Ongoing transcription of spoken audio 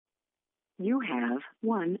You have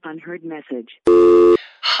one unheard message.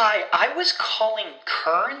 Hi, I was calling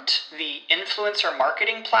Current, the influencer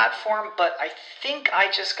marketing platform, but I think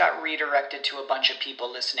I just got redirected to a bunch of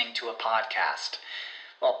people listening to a podcast.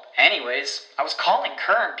 Well, anyways, I was calling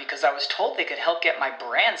Current because I was told they could help get my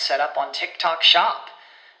brand set up on TikTok Shop,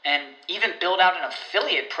 and even build out an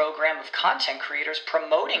affiliate program of content creators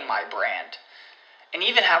promoting my brand, and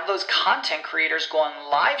even have those content creators go on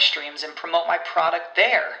live streams and promote my product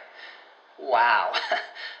there. Wow,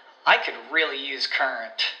 I could really use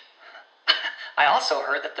Current. I also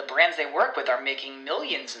heard that the brands they work with are making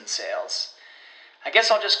millions in sales. I guess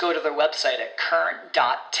I'll just go to their website at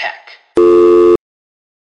current.tech.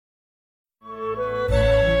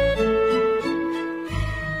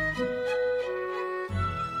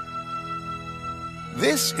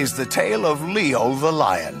 This is the tale of Leo the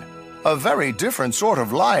lion. A very different sort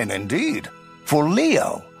of lion indeed. For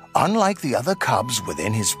Leo, unlike the other cubs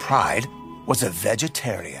within his pride, was a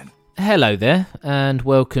vegetarian. Hello there, and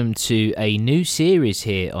welcome to a new series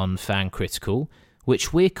here on Fan Critical,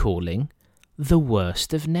 which we're calling The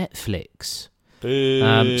Worst of Netflix.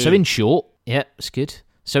 So in short, it's good.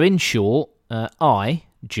 So in short, I,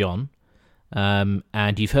 John,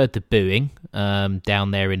 and you've heard the booing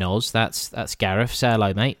down there in Oz. That's Gareth. Say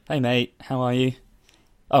hello, mate. Hey, mate. How are you?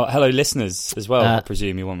 Oh, hello, listeners as well. I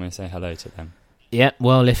presume you want me to say hello to them. Yeah,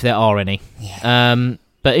 well, if there are any. Yeah.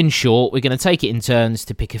 But in short, we're going to take it in turns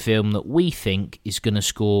to pick a film that we think is going to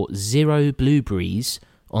score 0 blueberries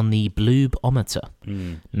on the Bloobometer.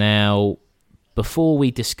 Now, before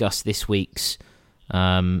we discuss this week's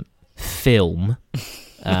film,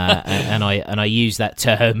 and I use that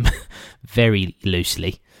term very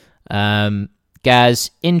loosely,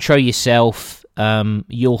 Gaz, intro yourself,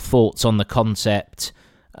 your thoughts on the concept,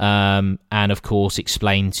 and of course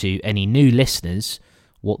explain to any new listeners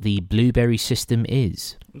what the blueberry system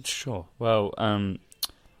is. Sure. Well, I'm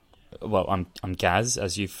Gaz,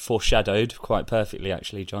 as you've foreshadowed quite perfectly,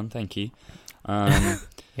 actually, John. Thank you. Yeah.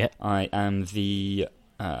 I am the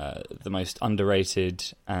most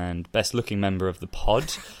underrated and best-looking member of the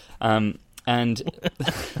pod, and I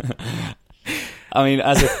mean,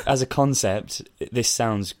 as a concept, this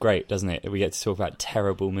sounds great, doesn't it? We get to talk about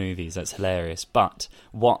terrible movies. That's hilarious. But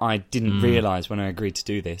what I didn't realise when I agreed to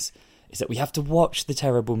do this is that we have to watch the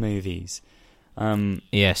terrible movies.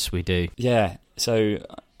 Yes, we do. Yeah, so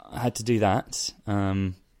I had to do that.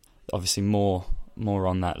 Obviously, more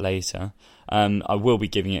on that later. I will be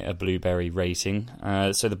giving it a blueberry rating.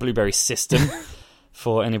 So the blueberry system,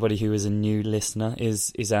 for anybody who is a new listener,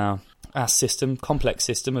 is our system, complex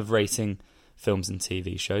system of rating films and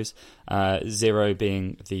TV shows. 0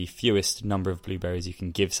 being the fewest number of blueberries you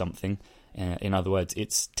can give something. In other words,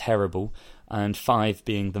 it's terrible. And 5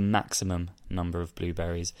 being the maximum number of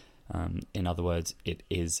blueberries. In other words, it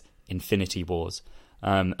is Infinity Wars.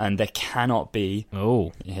 And there cannot be...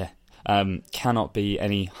 cannot be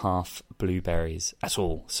any half blueberries at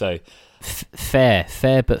all. So fair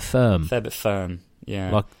but firm. Fair but firm,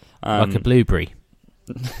 yeah. Like a blueberry.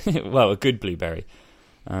 Well, a good blueberry.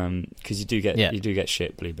 Because you do get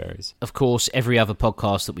shit blueberries. Of course, every other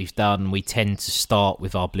podcast that we've done, we tend to start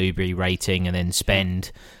with our blueberry rating and then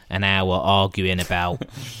spend an hour arguing about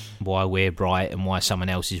why we're right and why someone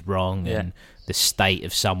else is wrong and the state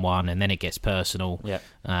of someone, and then it gets personal.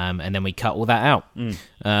 And then we cut all that out.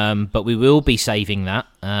 But we will be saving that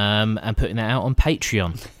and putting that out on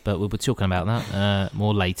Patreon. But we'll be talking about that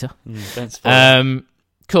more later. Don't spoil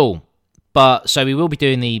cool. But so we will be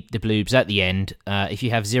doing the bloobs at the end. If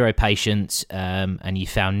you have 0 patience and you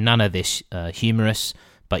found none of this humorous,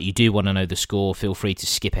 but you do want to know the score, feel free to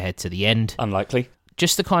skip ahead to the end. Unlikely.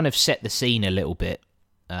 Just to kind of set the scene a little bit,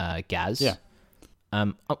 Gaz. Yeah.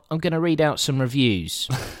 I'm going to read out some reviews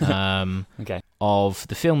okay. of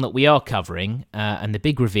the film that we are covering, and the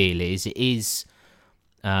big reveal is it is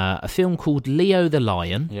a film called Leo the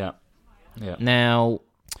Lion. Yeah. Now,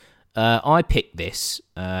 I picked this...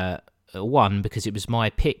 1, because it was my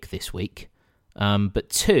pick this week, but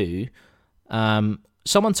 2,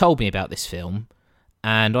 someone told me about this film,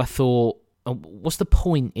 and I thought, what's the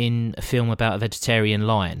point in a film about a vegetarian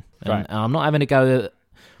lion? And I'm not having a go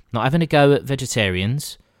at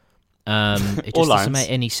vegetarians. It just doesn't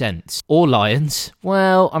make any sense. Or lions.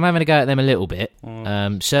 Well, I'm having a go at them a little bit.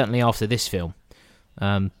 Certainly after this film.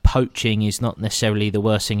 Poaching is not necessarily the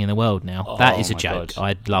worst thing in the world now. That is a joke.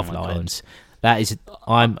 I love lions. God. That is.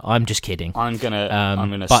 I'm just kidding. I'm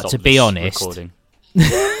gonna. But stop to be honest, recording.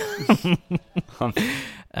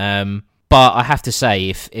 But I have to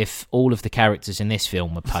say, if all of the characters in this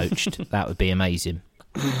film were poached, that would be amazing.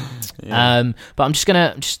 Yeah. But I'm just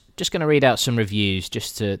gonna read out some reviews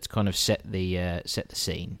just to kind of set the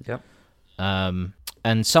scene. Yep.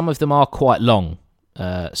 and some of them are quite long,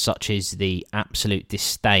 such as the absolute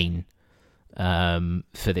disdain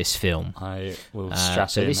for this film. I will strap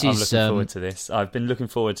so in. this I'm is, looking forward to this. I've been looking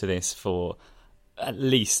forward to this for at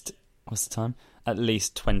least, what's the time? At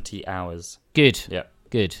least 20 hours. Good. Yeah.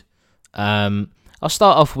 Good. I'll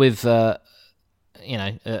start off with, a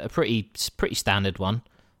pretty standard one.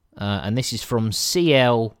 And this is from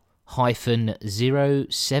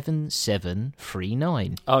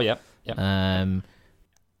CL-07739. Oh, yeah.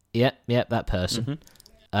 Yep, that person.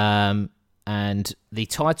 Mm-hmm. And the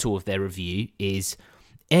title of their review is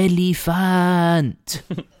Elephant,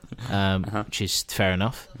 which is fair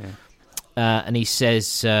enough. Yeah. And he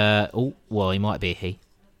says, he might be a he,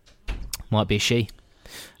 might be a she.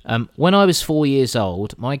 When I was 4 years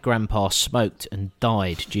old, my grandpa smoked and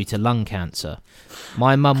died due to lung cancer.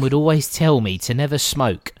 My mum would always tell me to never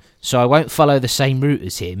smoke, so I won't follow the same route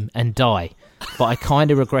as him and die. But I kind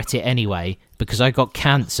of regret it anyway, because I got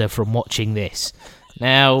cancer from watching this.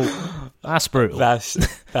 Now, that's brutal.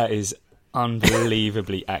 That is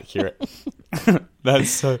unbelievably accurate. That's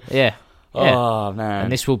so... Yeah. Oh, man.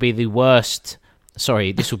 And this will be the worst...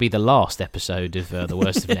 Sorry, this will be the last episode of The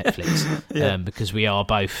Worst of Netflix, because we are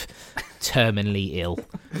both terminally ill.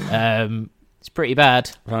 It's pretty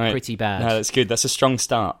bad. Right. Pretty bad. No, that's good. That's a strong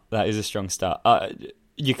start. That is a strong start.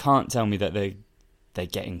 You can't tell me that they're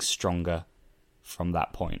getting stronger from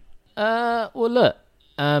that point. Well, look.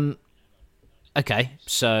 Okay,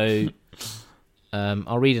 so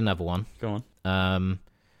I'll read another one. Go on.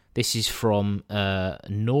 This is from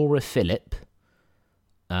Nora Phillip.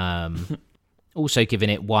 Also giving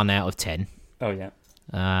it 1 out of 10. Oh yeah.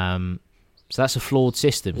 So that's a flawed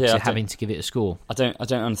system. Yeah, having to give it a score. I don't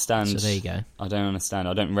understand. So there you go. I don't understand.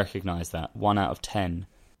 I don't recognise that. 1 out of 10.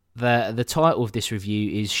 The title of this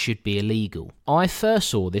review is Should Be Illegal. I first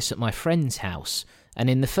saw this at my friend's house, and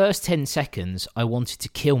in the first 10 seconds, I wanted to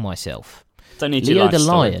kill myself. Don't need Leo your life the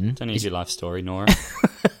story. Lion Don't need your life story, Nora.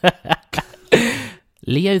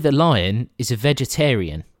 Leo the Lion is a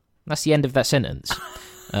vegetarian. That's the end of that sentence.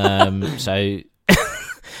 So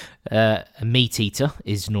a meat eater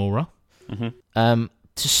is Nora. Mm-hmm.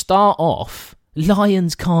 To start off,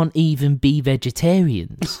 lions can't even be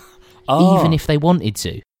vegetarians, even if they wanted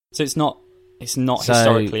to. So it's not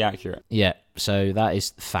historically accurate. Yeah, so that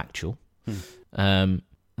is factual. The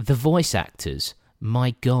voice actors,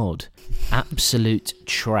 my God, absolute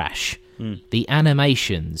trash. The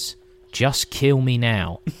animations, just kill me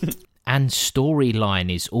now. And storyline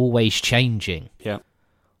is always changing. Yeah.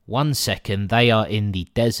 1 second they are in the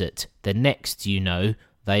desert, the next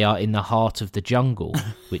they are in the heart of the jungle,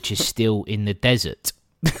 which is still in the desert.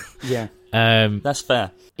 Yeah. That's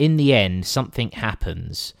fair. In the end, something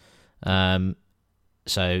happens. So,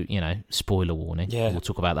 spoiler warning. Yeah. We'll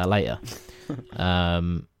talk about that later.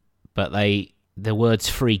 But the words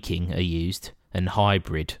freaking are used, and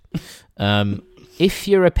hybrid. If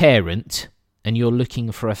you're a parent and you're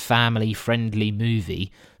looking for a family-friendly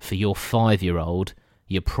movie for your 5-year-old,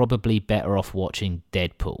 you're probably better off watching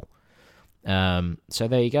Deadpool. So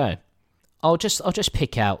there you go. I'll just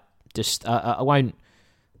pick out. I won't.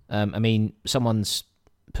 Someone's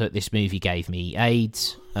put this movie gave me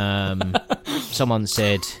AIDS. Someone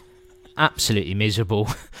said absolutely miserable.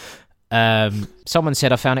 Someone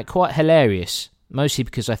said I found it quite hilarious, mostly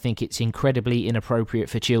because I think it's incredibly inappropriate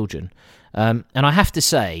for children. And I have to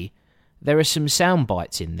say, there are some sound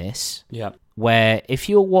bites in this. Yeah. Where if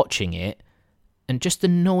you're watching it, and just the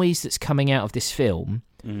noise that's coming out of this film,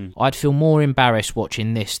 I'd feel more embarrassed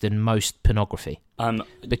watching this than most pornography.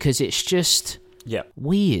 Because it's just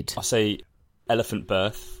weird. I'll say elephant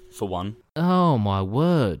birth, for one. Oh, my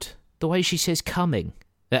word. The way she says coming.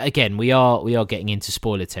 Again, we are getting into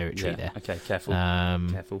spoiler territory there. Okay, careful.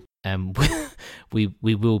 Careful. We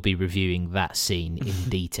will be reviewing that scene in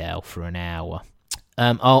detail for an hour.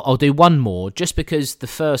 I'll do one more, just because the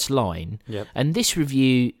first line, and this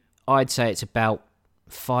review, I'd say it's about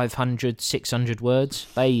 500, 600 words.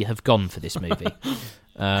 They have gone for this movie.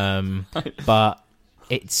 But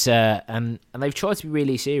it's... and they've tried to be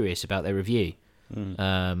really serious about their review.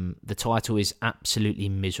 The title is absolutely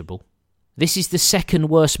miserable. This is the second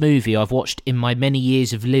worst movie I've watched in my many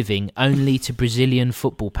years of living, only to Brazilian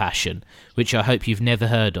Football Passion, which I hope you've never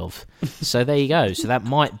heard of. So there you go. So that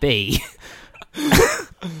might be...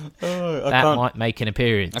 that might make an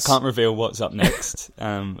appearance. I can't reveal what's up next,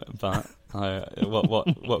 but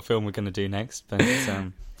what film we're going to do next. But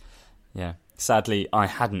yeah, sadly, I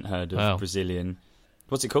hadn't heard of Brazilian.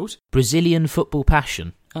 What's it called? Brazilian Football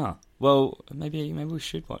Passion. Ah, well, maybe we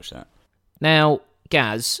should watch that. Now,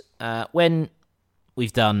 Gaz, when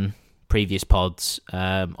we've done previous pods,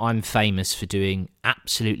 I'm famous for doing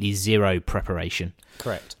absolutely zero preparation.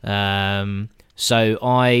 Correct. So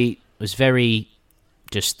I was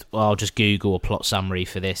I'll just Google a plot summary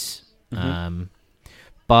for this.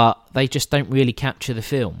 But they just don't really capture the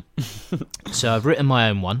film. So I've written my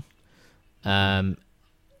own one. And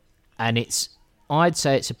I'd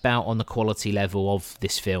say it's about on the quality level of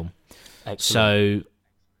this film. Excellent. So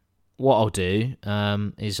what I'll do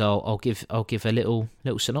is I'll give a little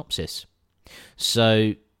synopsis.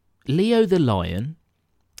 So Leo the Lion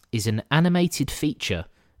is an animated feature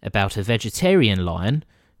about a vegetarian lion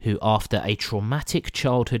who, after a traumatic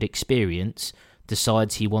childhood experience,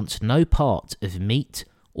 decides he wants no part of meat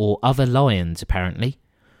or other lions, apparently.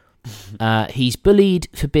 He's bullied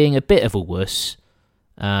for being a bit of a wuss,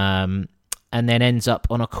 and then ends up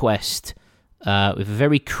on a quest with a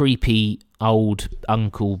very creepy old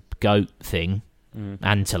uncle goat thing,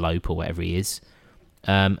 antelope or whatever he is,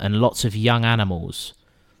 and lots of young animals.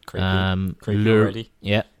 Creepy already.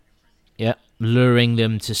 Yeah, luring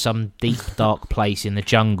them to some deep, dark place in the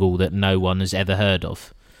jungle that no one has ever heard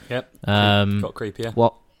of. Yep. Got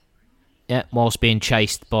creepier. Whilst being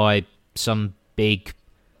chased by some big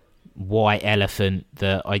white elephant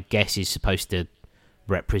that I guess is supposed to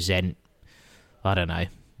represent, I don't know,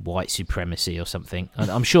 white supremacy or something.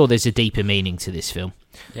 I'm sure there's a deeper meaning to this film.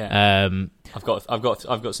 Yeah. I've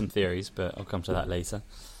got some theories, but I'll come to that later.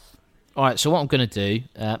 All right. So what I'm going to do,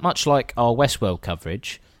 much like our Westworld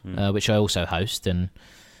coverage, which I also host, and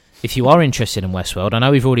if you are interested in Westworld, I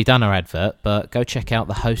know we've already done our advert, but go check out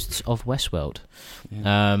the hosts of Westworld.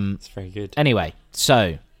 Yeah, it's very good. Anyway, so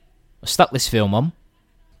I stuck this film on.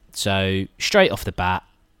 So straight off the bat,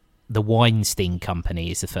 the Weinstein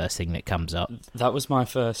Company is the first thing that comes up. That was my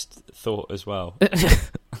first thought as well.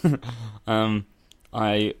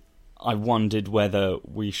 I wondered whether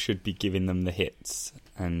we should be giving them the hits,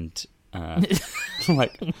 and are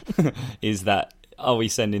we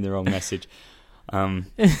sending the wrong message?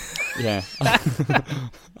 Yeah.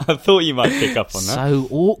 I thought you might pick up on that. So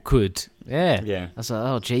awkward. Yeah. Yeah. I was like,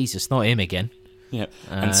 oh Jesus, not him again. Yeah.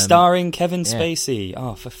 And starring Kevin Spacey.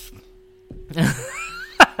 Oh,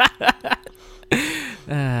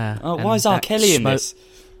 why is R. Kelly in this?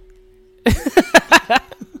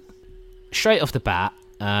 Straight off the bat,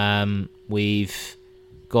 we've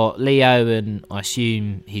got Leo and I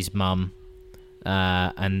assume his mum,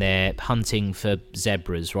 and they're hunting for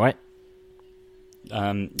zebras, right? Do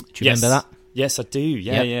you remember that? Yes, I do.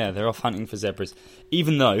 Yeah. They're off hunting for zebras.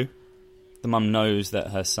 Even though the mum knows that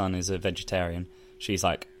her son is a vegetarian, she's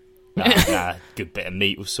like, nah, good bit of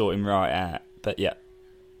meat will sort him right out. But yeah.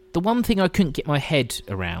 The one thing I couldn't get my head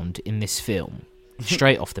around in this film,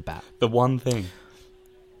 straight off the bat. The one thing?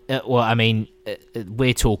 Well, I mean,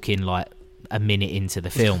 we're talking like a minute into the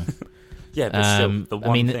film. Yeah, but still, the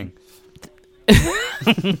one thing.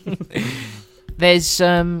 There's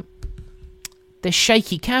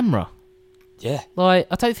shaky camera. Yeah. Like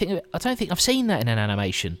I don't think I've seen that in an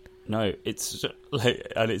animation. No, it's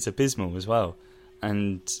and it's abysmal as well.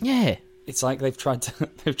 And yeah, it's like they're trying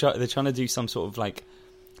to do some sort of like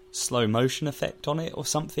slow motion effect on it or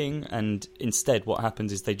something, and instead what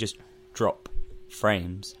happens is they just drop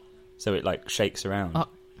frames, so it like shakes around.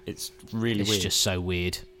 It's really weird. It's just so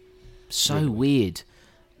weird. Weird.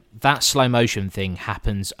 That slow motion thing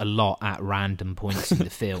happens a lot at random points in the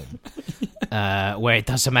film, where it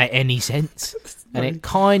doesn't make any sense, and it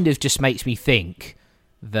kind of just makes me think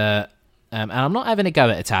that. And I'm not having a go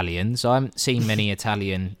at Italians. I haven't seen many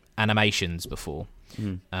Italian animations before,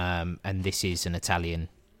 and this is an Italian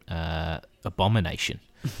abomination.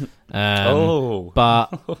 But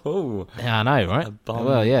yeah, I know, right?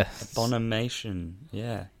 Well, yeah, abomination.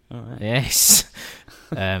 Yeah, all right. Yes.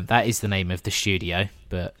 That is the name of the studio,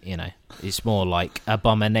 but you know, it's more like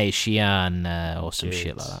Abomination or some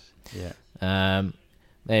shit like that. Yeah.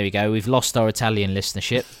 There we go. We've lost our Italian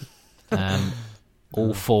listenership.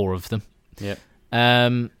 All four of them. Yep.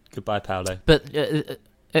 Goodbye, Paolo. But the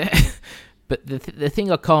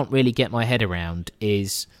thing I can't really get my head around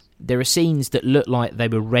is there are scenes that look like they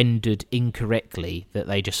were rendered incorrectly, that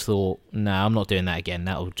they just thought, no, I'm not doing that again.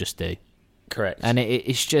 That'll just do. Correct. And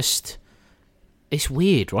it's just, it's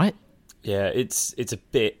weird, right? Yeah, it's a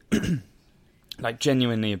bit like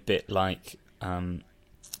genuinely a bit like a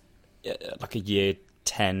year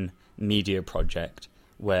 10 media project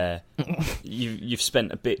where you've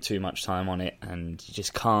spent a bit too much time on it and you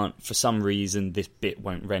just can't, for some reason this bit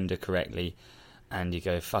won't render correctly, and you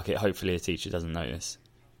go, fuck it, hopefully a teacher doesn't notice,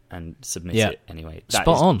 and submit it anyway. That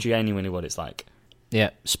spot is on. Genuinely what it's like.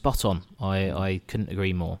 Yeah, spot on. I couldn't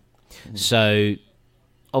agree more. So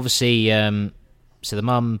obviously So the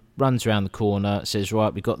mum runs around the corner, says,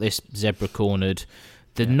 right, we've got this zebra cornered.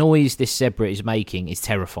 The noise this zebra is making is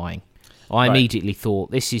terrifying. I immediately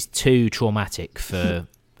thought, this is too traumatic for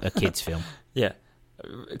a kid's film. Yeah,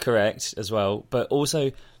 correct as well. But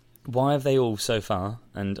also, why have they all so far,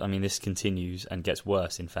 and I mean this continues and gets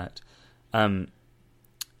worse in fact,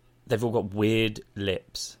 they've all got weird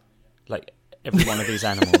lips. Like, every one of these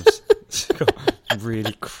animals has got a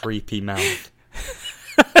really creepy mouth.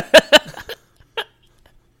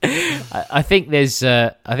 I think there's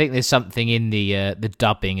something in the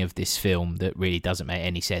dubbing of this film that really doesn't make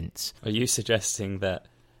any sense. Are you suggesting that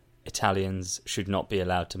Italians should not be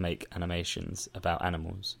allowed to make animations about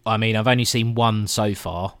animals? I mean, I've only seen one so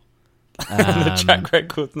far. The track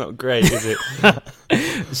record's not great, is it?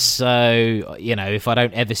 So, if I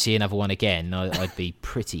don't ever see another one again, I'd be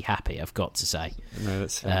pretty happy, I've got to say. No,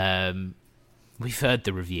 that's fair. We've heard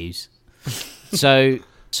the reviews. So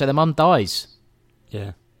the mum dies.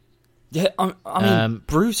 Yeah. Yeah, I mean,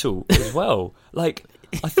 brutal as well. Like,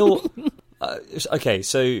 I thought... okay,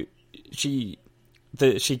 so she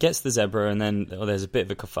gets the zebra, and then there's a bit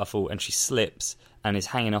of a kerfuffle, and she slips and is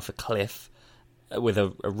hanging off a cliff with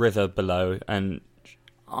a river below, and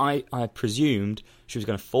I presumed she was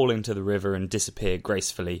going to fall into the river and disappear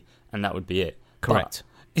gracefully, and that would be it. Correct.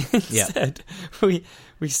 But instead, we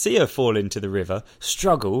see her fall into the river,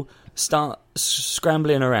 struggle, start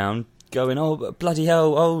scrambling around, going, oh, bloody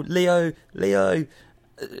hell, oh, Leo,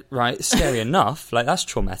 right, scary enough, like, that's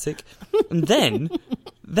traumatic. And then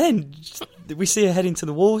we see her heading to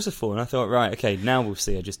the waterfall, and I thought, right, okay, now we'll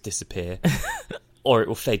see her just disappear, or it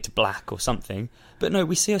will fade to black or something. But no,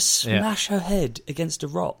 we see her smash her head against a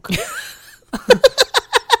rock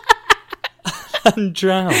and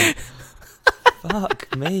drown.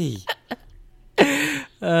 Fuck me.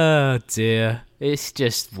 Oh, dear. It's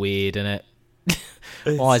just weird, isn't it?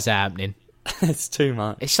 Why is that happening? It's too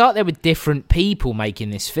much. It's like there were different people making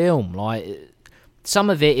this film. Like, some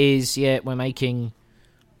of it is, we're making,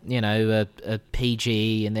 a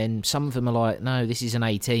PG, and then some of them are like, no, this is an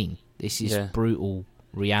 18. This is brutal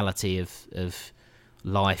reality of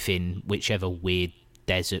life in whichever weird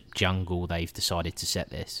desert jungle they've decided to set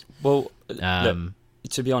this. Well, look,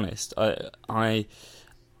 to be honest, I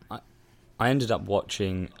ended up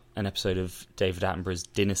watching an episode of David Attenborough's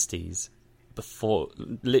Dynasties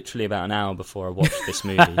literally about an hour before I watched this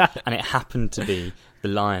movie, and it happened to be the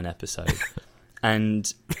lion episode,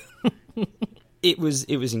 and it was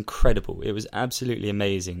incredible. It was absolutely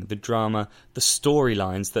amazing. The drama, the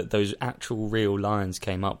storylines that those actual real lions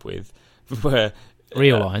came up with were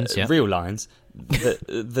real lions. Real lions.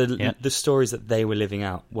 The stories that they were living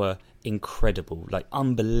out were incredible, like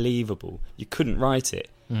unbelievable. You couldn't write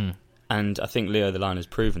it, and I think Leo the Lion has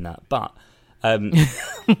proven that. But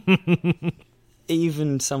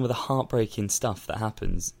even some of the heartbreaking stuff that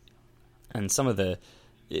happens, and some of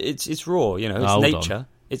it's raw, it's nature. On.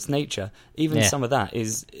 It's nature. Even some of that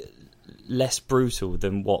is less brutal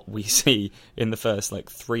than what we see in the first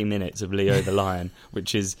 3 minutes of Leo the Lion,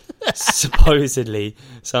 which is supposedly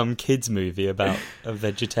some kids' movie about a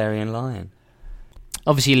vegetarian lion.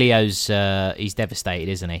 Obviously, Leo's he's devastated,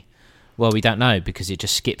 isn't he? Well, we don't know because it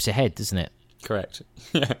just skips ahead, doesn't it? Correct.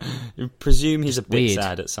 Yeah. You presume he's just a bit weird.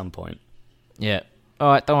 sad at some point. Yeah. All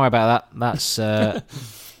right, don't worry about that. That's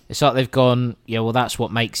it's like they've gone, well, that's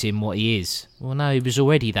what makes him what he is. Well, no, he was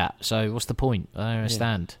already that, so what's the point? I don't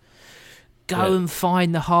understand. Go and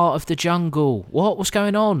find the heart of the jungle. What's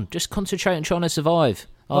going on? Just concentrate on trying to survive.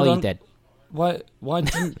 Oh, you're dead. Why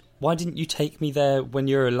didn't you take me there when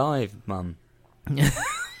you're alive, Mum?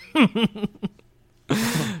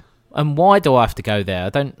 And why do I have to go there? I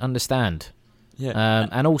don't understand. Yeah.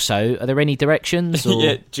 And also, are there any directions? Or...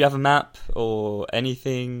 Yeah. Do you have a map or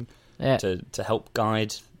anything to help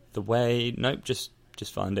guide the way? Nope. Just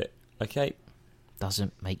find it. Okay.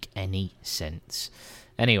 Doesn't make any sense.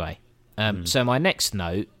 Anyway, so my next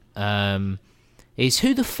note is,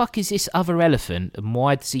 who the fuck is this other elephant, and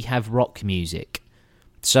why does he have rock music?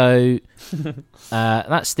 So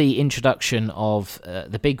that's the introduction of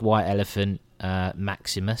the big white elephant,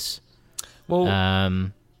 Maximus. Well,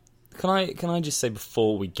 can I just say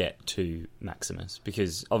before we get to Maximus,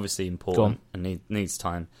 because obviously important and needs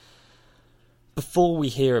time. Before we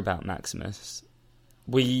hear about Maximus,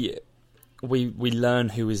 we learn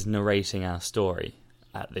who is narrating our story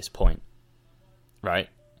at this point, right?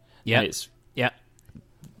 Yeah.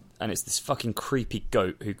 And it's this fucking creepy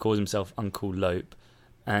goat who calls himself Uncle Lope,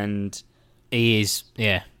 and he is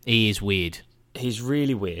weird. He's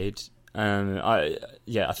really weird. I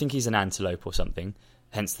think he's an antelope or something.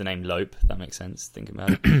 Hence the name Lope. That makes sense. Think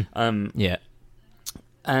about it. Yeah.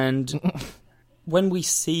 And when we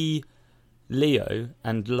see Leo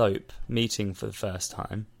and Lope meeting for the first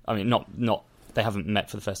time. I mean, not they haven't met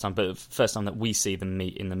for the first time, but the first time that we see them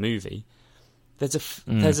meet in the movie. There's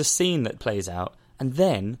a scene that plays out, and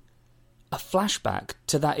then a flashback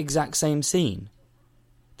to that exact same scene.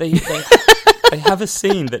 They have a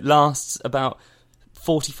scene that lasts about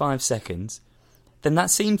 45 seconds. Then that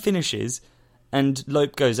scene finishes, and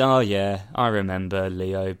Lope goes, "Oh yeah, I remember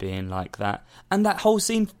Leo being like that," and that whole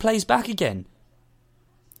scene plays back again.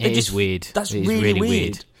 It is weird. That's it is really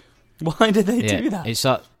weird. Why did they do that? It's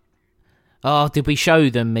like, oh, did we show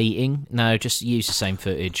them meeting? No, just use the same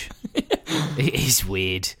footage. It is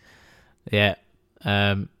weird. Yeah.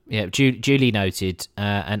 Duly noted.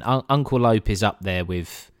 And Uncle Lope is up there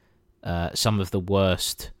with some of the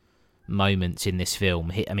worst moments in this film.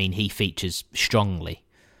 He features strongly.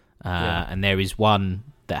 And there is one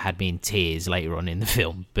that had me in tears later on in the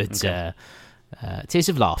film. But tears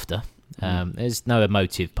of laughter. There's no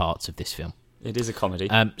emotive parts of this film. It is a comedy.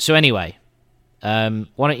 So anyway, why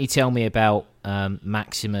don't you tell me about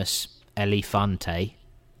Maximus Elefante?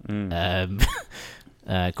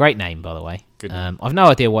 Great name, by the way. Good name. I've no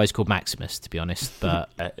idea why he's called Maximus, to be honest,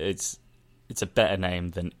 but it's a better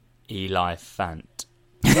name than Eli Fant.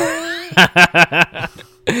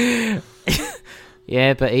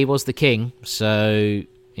 Yeah, but he was the king, so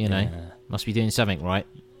must be doing something right.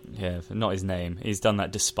 Yeah, not his name. He's done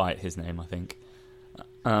that despite his name, I think.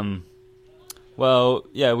 Well,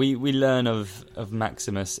 yeah, we learn of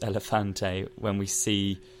Maximus Elefante when we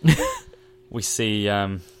see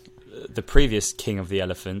the previous king of the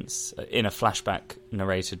elephants in a flashback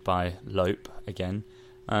narrated by Lope again.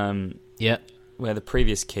 Where the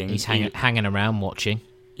previous king, he's hanging around watching.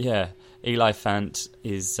 Yeah, Eli Fant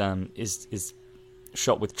is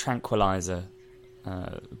shot with tranquilizer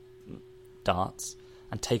darts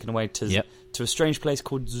and taken away to a strange place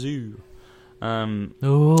called Zoo.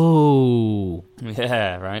 Oh,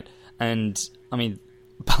 yeah, right. And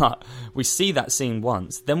but we see that scene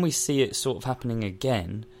once, then we see it sort of happening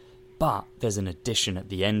again. But there's an addition at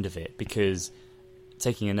the end of it, because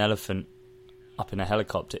taking an elephant up in a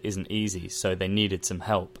helicopter isn't easy, so they needed some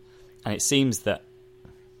help. And it seems that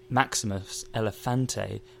Maximus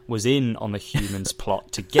Elefante was in on the humans'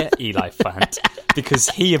 plot to get Eli Fant, because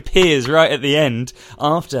he appears right at the end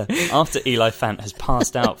after Eli Fant has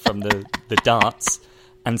passed out from the darts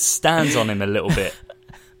and stands on him a little bit,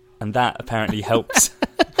 and that apparently helps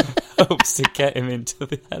to get him into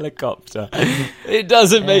the helicopter. It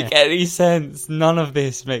doesn't make any sense. None of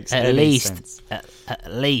this makes any sense.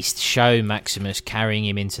 At least show Maximus carrying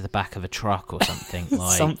him into the back of a truck or something.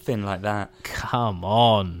 Something like that. Come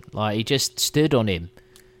on. He just stood on him.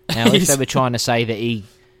 Now, if they were trying to say that he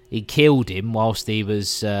killed him whilst he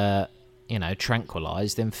was,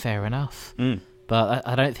 tranquilised, then fair enough. But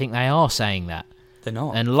I don't think they are saying that. They're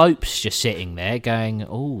not. And Lope's just sitting there going,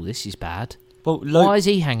 oh, this is bad. Well, why is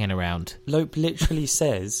he hanging around? Lope literally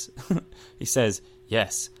says,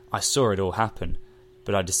 yes, I saw it all happen,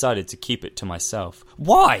 but I decided to keep it to myself.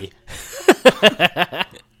 Why?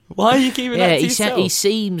 Why are you keeping that to yourself?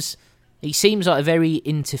 He seems like a very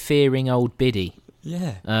interfering old biddy.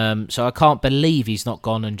 Yeah. So I can't believe he's not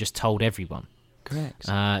gone and just told everyone. Correct.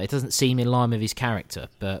 It doesn't seem in line with his character,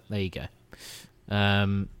 but there you go.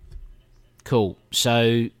 Cool.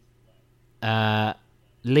 So,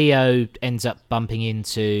 Leo ends up bumping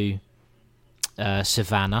into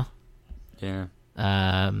Savannah. Yeah.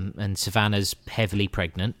 And Savannah's heavily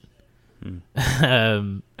pregnant.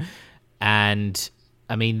 And,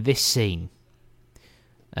 this scene,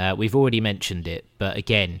 we've already mentioned it, but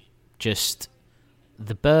again, just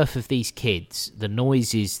the birth of these kids, the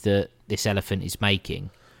noises that this elephant is making.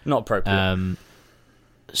 Not appropriate.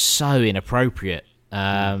 So inappropriate.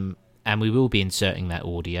 And we will be inserting that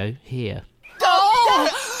audio here.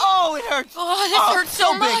 Oh, it hurts. Oh, this hurts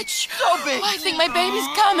so much. So big. Oh, I think my baby's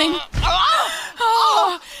coming.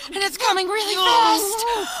 Oh, and it's coming really fast.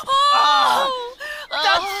 Oh,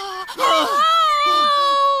 that's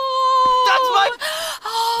my...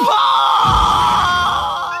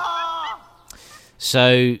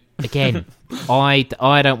 So, again, I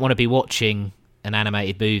don't want to be watching an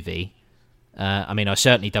animated movie. I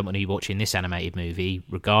certainly don't want to be watching this animated movie,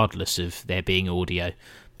 regardless of there being audio.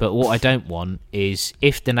 But what I don't want is,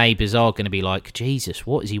 if the neighbours are going to be like, Jesus,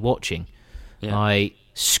 what is he watching? Yeah.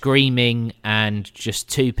 Screaming and just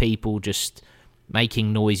two people just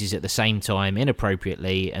making noises at the same time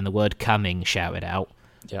inappropriately and the word coming shouted out.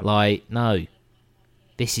 Yep. No,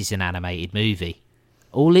 this is an animated movie.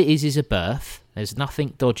 All it is a birth. There's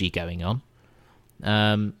nothing dodgy going on.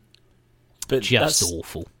 But just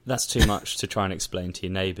awful. That's too much to try and explain to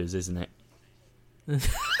your neighbours, isn't it?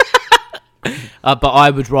 But I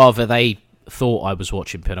would rather they thought I was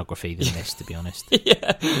watching pornography than this, to be honest.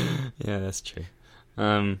 Yeah, that's true.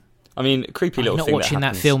 I mean, creepy little You're not thing watching that that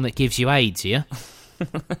happens. film that gives you AIDS, yeah?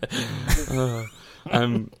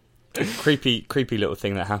 Creepy little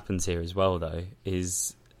thing that happens here as well, though,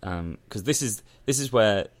 is because this is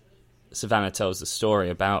where Savannah tells the story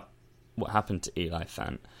about what happened to Eli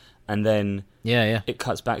Fant, and then it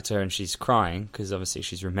cuts back to her and she's crying because obviously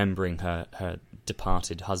she's remembering her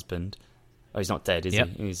departed husband. Oh, he's not dead, is he?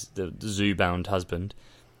 He's the zoo-bound husband,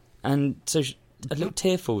 and so a little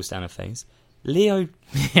tear falls down her face. Leo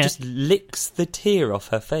just licks the tear off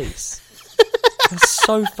her face. It's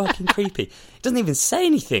so fucking creepy. It doesn't even say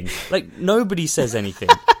anything. Like, nobody says anything.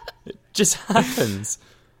 It just happens.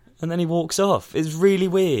 And then he walks off. It's really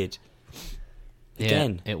weird.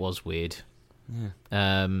 Again. Yeah, it was weird.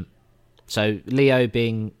 Yeah. So Leo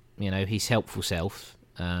being, his helpful self,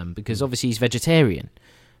 because obviously he's vegetarian.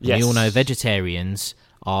 Yes. We all know vegetarians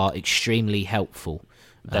are extremely helpful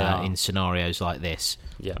are. in scenarios like this.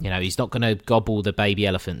 Yeah. He's not going to gobble the baby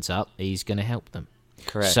elephants up. He's going to help them.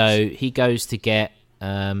 Correct. So he goes to get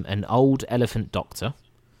an old elephant doctor.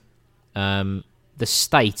 The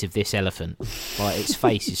state of this elephant, like its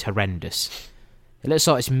face is horrendous. It looks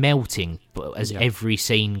like it's melting as every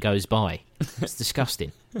scene goes by. It's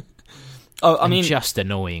disgusting. I mean, just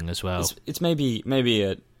annoying as well. It's maybe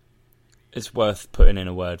it's worth putting in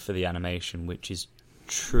a word for the animation, which is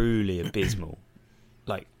truly abysmal.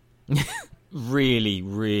 Like, really,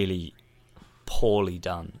 really poorly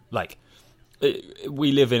done. Like,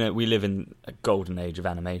 we live in a golden age of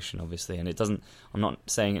animation, obviously, and it doesn't. I'm not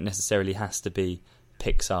saying it necessarily has to be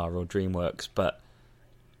Pixar or DreamWorks, but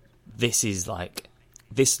this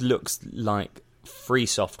looks like free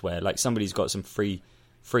software. Like somebody's got some free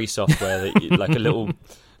software that like a little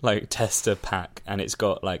like tester pack, and it's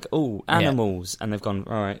got like animals, and they've gone,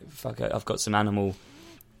 all right, fuck it, I've got some animal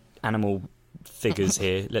figures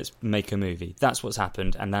here. Let's make a movie. That's what's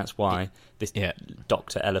happened, and that's why this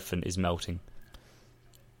Dr. Elephant is melting.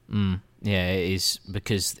 Yeah, it is,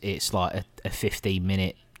 because it's like a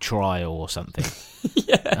 15-minute trial or something.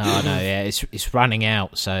 Oh no, it's running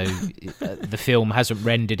out, so the film hasn't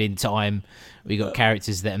rendered in time. We got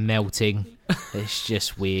characters that are melting. It's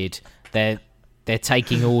just weird. They're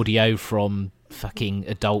taking audio from fucking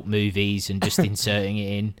adult movies and just inserting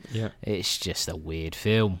it in. Yeah, it's just a weird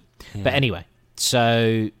film. Yeah. But anyway,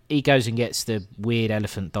 so he goes and gets the weird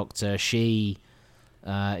elephant doctor. She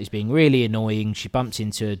is being really annoying. She bumps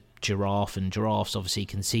into a giraffe, and giraffes obviously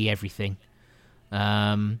can see everything.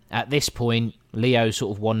 At this point, Leo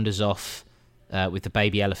sort of wanders off with the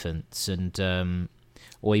baby elephants,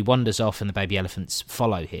 or he wanders off and the baby elephants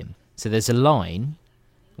follow him. So there's a line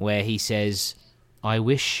where he says, "I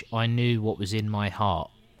wish I knew what was in my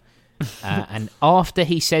heart." And after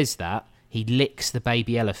he says that, he licks the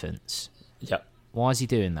baby elephants. Yeah. Why is he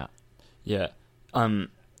doing that? Yeah.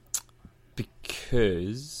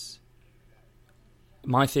 Because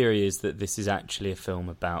my theory is that this is actually a film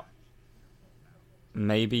about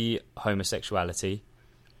maybe homosexuality,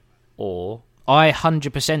 or... I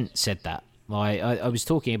 100% said that. I was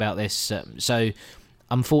talking about this. So,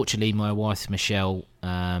 unfortunately, my wife, Michelle...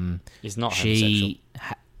 is not homosexual.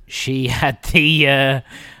 She had the...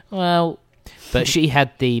 but she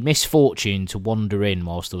had the misfortune to wander in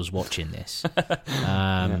whilst I was watching this.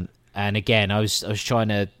 And again, I was trying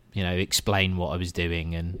to, explain what I was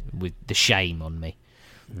doing, and with the shame on me.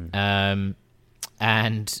 And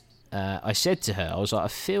I said to her, I was like, I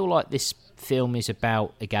feel like this film is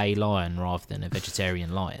about a gay lion rather than a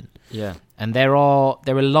vegetarian lion. Yeah. And there are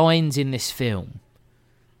lines in this film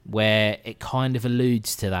where it kind of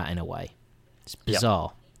alludes to that in a way. It's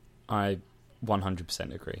bizarre. Yep. I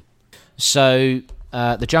 100% agree. So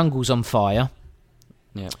the jungle's on fire.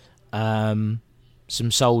 Yeah.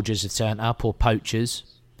 Some soldiers have turned up, or poachers.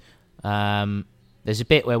 There's a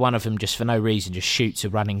bit where one of them just for no reason just shoots a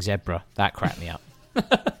running zebra. That cracked me up.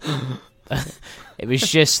 It was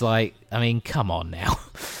just like, I mean, come on now.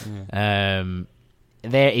 Yeah.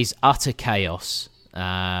 There is utter chaos.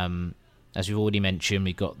 As we've already mentioned,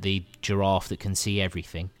 we've got the giraffe that can see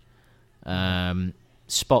everything.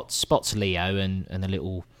 Spots Leo and the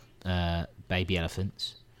little baby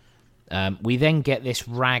elephants. We then get this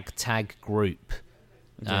ragtag group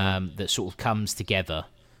that sort of comes together,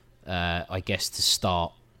 I guess, to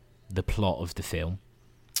start the plot of the film.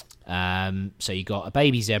 So you got a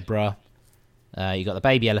baby zebra, you got the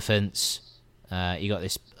baby elephants, you got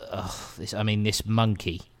this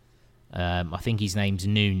monkey. I think his name's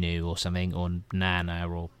Nunu or something, or Nana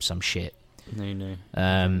or some shit. Nunu.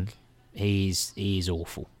 He's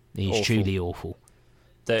awful. He's truly awful.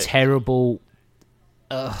 They're terrible.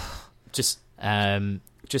 Just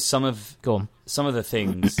just some of the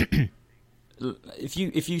things.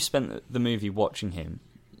 If you spent the movie watching him,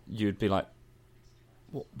 you'd be like,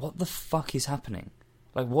 what the fuck is happening?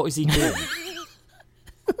 Like, what is he doing?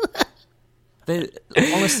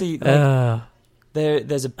 Honestly,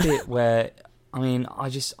 there's a bit where, I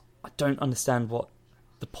don't understand what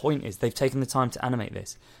the point is. They've taken the time to animate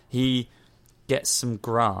this. He gets some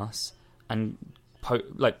grass and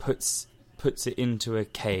puts it into a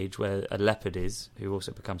cage where a leopard is, who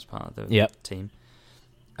also becomes part of the team.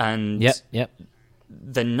 And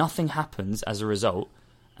then nothing happens as a result,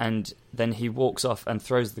 and then he walks off and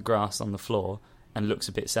throws the grass on the floor and looks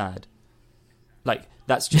a bit sad. Like,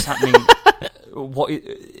 that's just happening.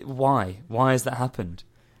 Why? Why has that happened?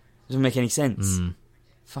 Doesn't make any sense.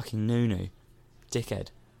 Fucking Nunu. Dickhead.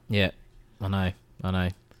 Yeah, I know.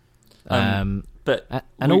 But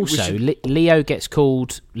also, Leo gets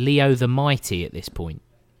called Leo the Mighty at this point.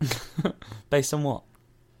 Based on what?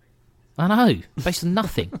 I know, based on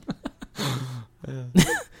nothing.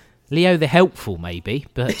 Leo the Helpful, maybe,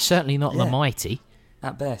 but certainly not the Mighty.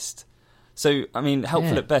 At best. So,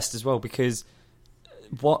 helpful at best as well, because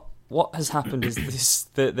what has happened is this: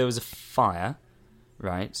 there was a fire,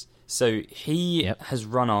 right? So he has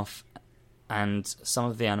run off, and some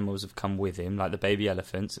of the animals have come with him, like the baby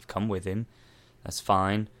elephants have come with him. That's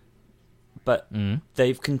fine. But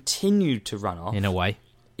they've continued to run off. In a way.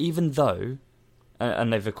 Even though,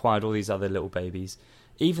 and they've acquired all these other little babies,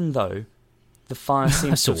 even though the fire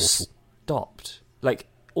seems to have stopped. Like,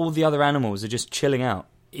 all the other animals are just chilling out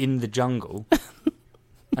in the jungle.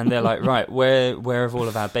 And they're like, right, where have all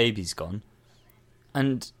of our babies gone?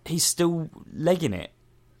 And he's still legging it.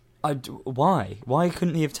 Why? Why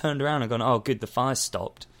couldn't he have turned around and gone, oh, good, the fire's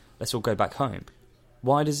stopped. Let's all go back home.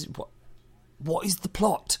 Why does... What is the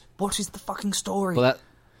plot? What is the fucking story? But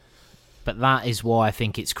that is why I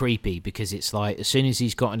think it's creepy, because it's like, as soon as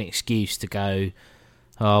he's got an excuse to go,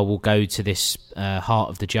 oh, we'll go to this heart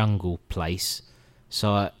of the jungle place,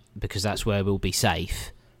 because that's where we'll be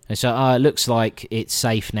safe. And so, it looks like it's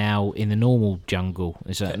safe now in the normal jungle.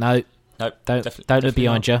 It's like, no, don't look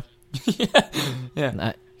behind you. Yeah.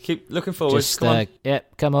 No. Keep looking forward.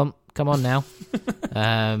 Come on now.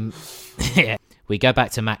 We go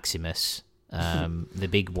back to Maximus, the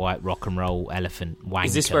big white rock and roll elephant wanker.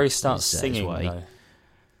 Is this where he starts singing? Though?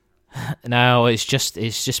 No, it's just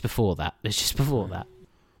before that. It's just before that.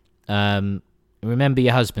 Remember,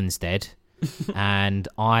 your husband's dead, and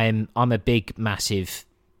I'm a big, massive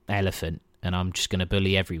elephant, and I'm just going to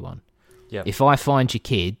bully everyone. Yeah. If I find your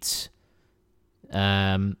kids,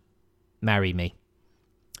 marry me.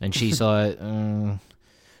 And she's like,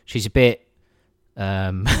 she's a bit,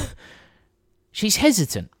 she's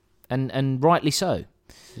hesitant, and rightly so.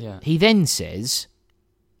 Yeah. He then says,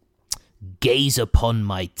 gaze upon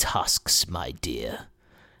my tusks, my dear.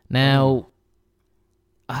 Now,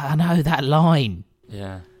 I know that line.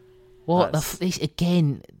 Yeah. What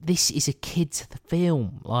again, this is a kid's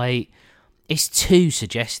film. Like, it's too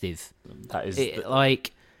suggestive. That is...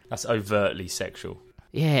 that's overtly sexual.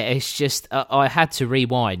 Yeah, it's just... I had to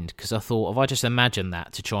rewind, because I thought, if I just imagined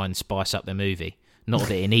that to try and spice up the movie. Not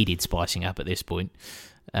that it needed spicing up at this point.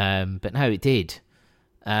 But no, it did.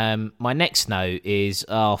 My next note is,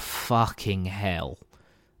 oh, fucking hell.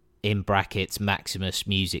 In brackets, Maximus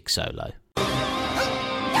music solo.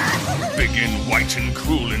 Big and white and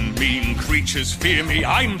cruel and mean creatures fear me,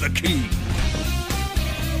 I'm the king.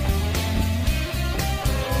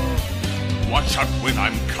 Watch out when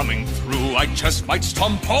I'm coming through, I just might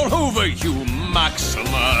stomp all over you,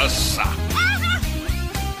 Maximus.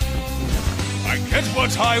 I get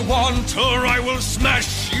what I want or I will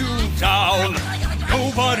smash you down.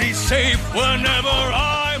 Nobody's safe whenever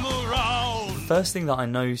I'm around. First thing that I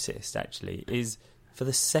noticed, actually, is for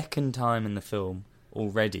the second time in the film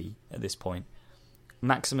already at this point,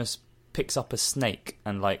 Maximus picks up a snake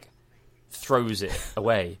and, throws it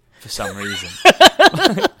away for some reason.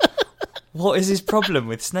 What is his problem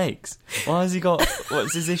with snakes? What's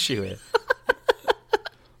his issue here?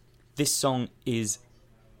 This song is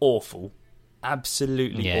awful.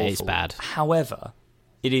 Absolutely awful. Yeah, it's bad. However,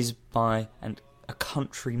 it is by a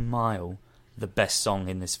country mile the best song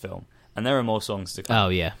in this film. And there are more songs to come. Oh,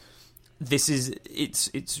 yeah.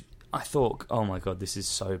 I thought, oh my god, this is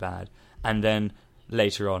so bad. And then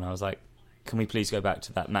later on, I was like, can we please go back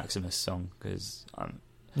to that Maximus song? Because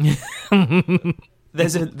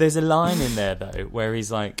there's a line in there though where he's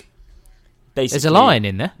like, basically. There's a line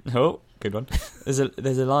in there. Oh, good one. There's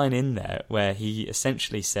a line in there where he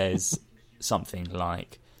essentially says something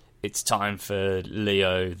like, "It's time for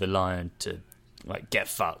Leo the lion to get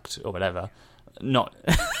fucked" or whatever. Not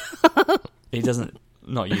he doesn't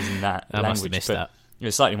not using that I language. must have missed that.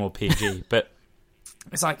 It's slightly more PG, but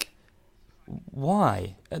it's like,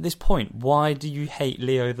 why? At this point, why do you hate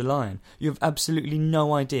Leo the Lion? You have absolutely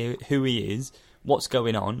no idea who he is, what's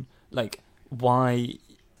going on. Like, why?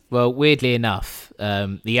 Well, weirdly enough,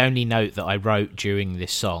 the only note that I wrote during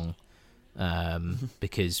this song,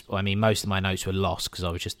 because, I mean, most of my notes were lost because I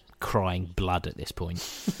was just crying blood at this point.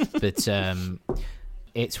 But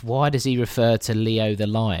it's, why does he refer to Leo the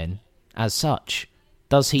Lion as such?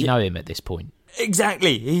 Does he know him at this point?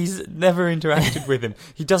 Exactly. He's never interacted with him.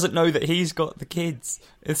 He doesn't know that he's got the kids.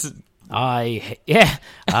 I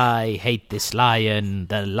hate this lion,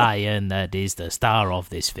 the lion that is the star of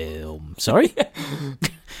this film. Sorry?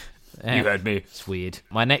 You heard me. It's weird.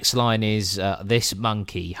 My next line is, this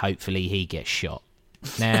monkey, hopefully he gets shot.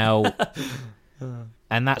 Now,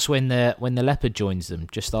 and that's when the leopard joins them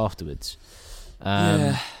just afterwards.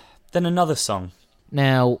 Then another song.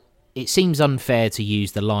 Now, it seems unfair to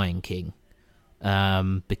use The Lion King,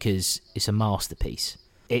 because it's a masterpiece.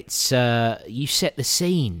 It's you set the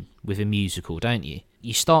scene with a musical, don't you?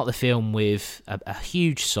 You start the film with a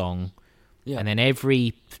huge song, and then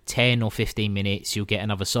every 10 or 15 minutes you'll get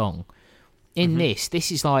another song. In this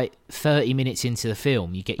is like 30 minutes into the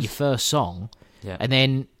film, you get your first song, and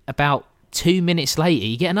then about 2 minutes later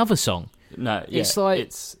you get another song. No, it's like,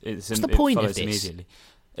 what's the point of this? Immediately.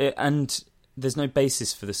 And there's no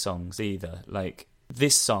basis for the songs either. Like,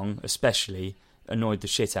 this song especially annoyed the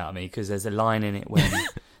shit out of me because there's a line in it when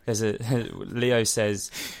Leo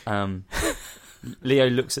says, Leo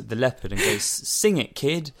looks at the leopard and goes, "Sing it,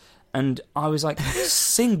 kid." And I was like,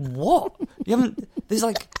 sing what?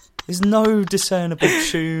 There's no discernible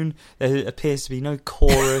tune. There appears to be no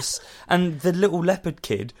chorus. And the little leopard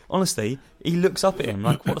kid, honestly, he looks up at him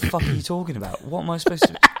like, what the fuck are you talking about? What am I supposed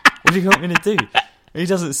to... What do you want me to do? He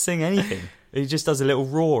doesn't sing anything. He just does a little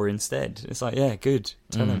roar instead. It's like, yeah, good.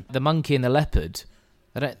 Tell him. The monkey and the leopard,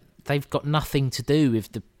 they've got nothing to do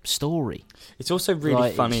with the story. It's also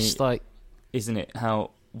really funny, it's like, isn't it,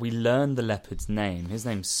 how we learn the leopard's name. His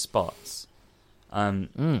name's Spots. And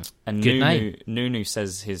Nunu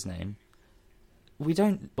says his name. We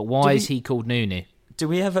don't... But why is he called Nunu? Do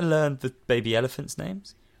we ever learn the baby elephants'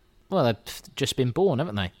 names? Well, they've just been born,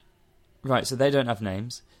 haven't they? Right, so they don't have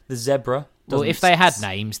names. The zebra... Well, if they had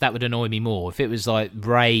names, that would annoy me more. If it was like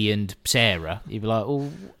Ray and Sarah, you'd be like,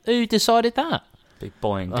 well, who decided that? Big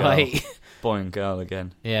boy and girl. Boy and girl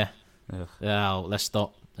again. Yeah. Ugh. Oh, let's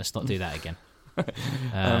not do that again.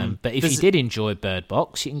 But if you did enjoy Bird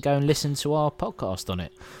Box, you can go and listen to our podcast on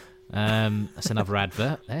it. That's another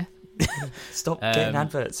advert there. Stop getting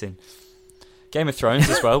adverts in. Game of Thrones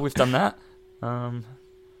as well, we've done that.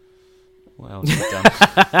 What else have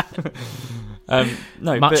we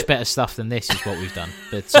done? Much better stuff than this is what we've done.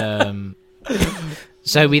 But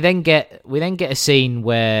so we then get a scene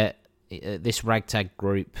where this ragtag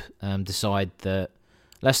group decide that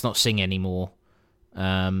let's not sing anymore.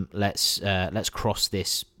 Let's cross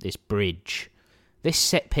this bridge. This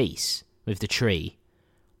set piece with the tree,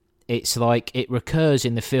 it's like it recurs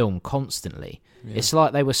in the film constantly. Yeah. It's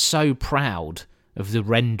like they were so proud of the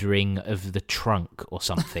rendering of the trunk or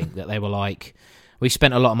something that they were like, we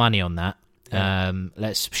spent a lot of money on that. Yeah.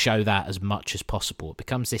 Let's show that as much as possible. It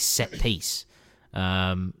becomes this set piece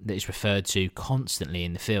that is referred to constantly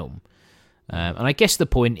in the film. And I guess the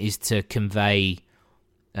point is to convey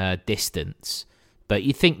distance. But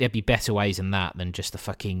you'd think there'd be better ways than that than just a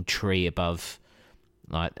fucking tree above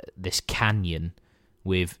like this canyon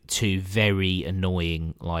with two very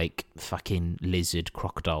annoying like fucking lizard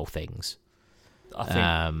crocodile things.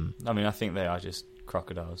 I think they are just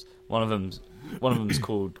crocodiles. One of them's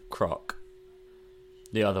called Croc.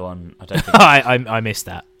 The other one, I don't think. I missed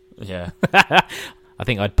that. Yeah. I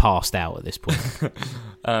think I'd passed out at this point.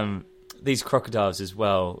 These crocodiles as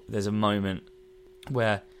well, there's a moment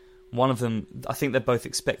where one of them, I think they're both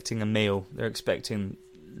expecting a meal. They're expecting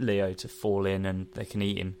Leo to fall in and they can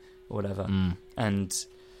eat him or whatever. And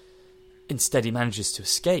instead he manages to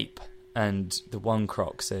escape. And the one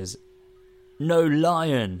croc says, "No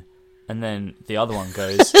lion." And then the other one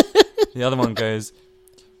goes,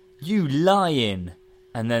 "You lying."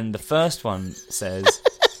 And then the first one says,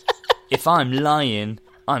 "If I'm lying,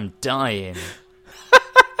 I'm dying."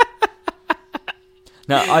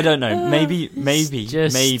 Now, I don't know. Maybe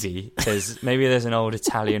there's an old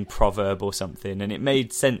Italian proverb or something, and it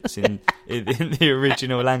made sense in the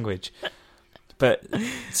original language. But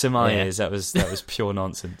to my ears, that was pure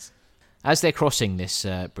nonsense. As they're crossing this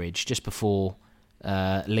bridge, just before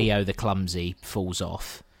Leo the Clumsy falls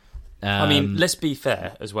off. I mean, let's be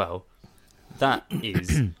fair as well. That is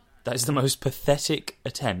the most pathetic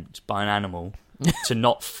attempt by an animal to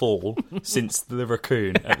not fall since the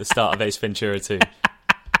raccoon at the start of Ace Ventura 2.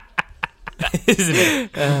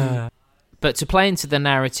 isn't it? But to play into the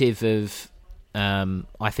narrative of,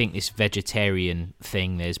 I think this vegetarian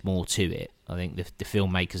thing, there's more to it. I think the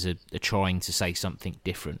filmmakers are trying to say something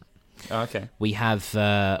different. Oh, okay. We have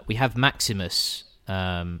Maximus,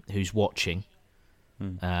 who's watching.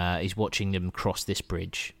 He's watching them cross this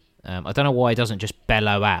bridge. I don't know why he doesn't just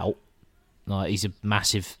bellow out. Like, he's a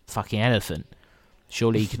massive fucking elephant.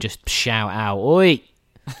 Surely he could just shout out, "Oi,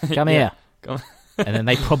 come here!" Come And then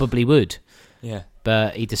they probably would. Yeah.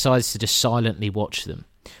 But he decides to just silently watch them.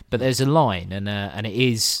 But there's a line, and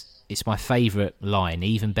it's my favourite line,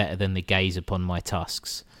 even better than the gaze upon my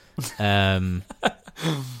tusks. And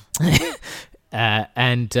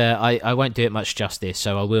I won't do it much justice,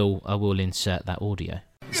 so I will insert that audio.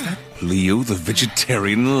 Is that Leo the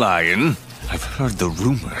vegetarian lion? I've heard the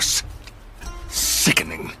rumors.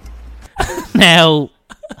 Sickening. Now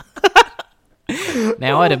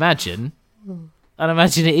I'd imagine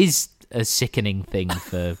it is a sickening thing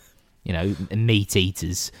for, meat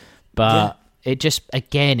eaters, but it just,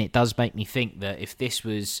 again, it does make me think that if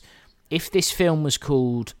this film was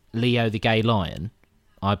called Leo the Gay Lion,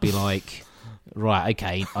 I'd be like, right,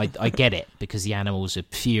 okay, I get it, because the animals are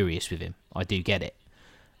furious with him. I do get it.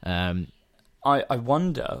 I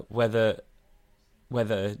wonder whether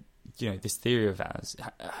this theory of ours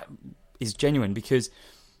is genuine, because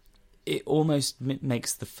it almost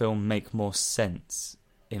makes the film make more sense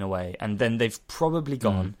in a way. And then they've probably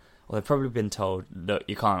gone, or they've probably been told, look,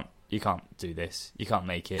 you can't do this, you can't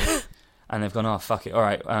make it. And they've gone, oh, fuck it, all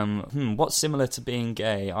right, what's similar to being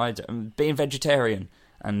gay? Being vegetarian.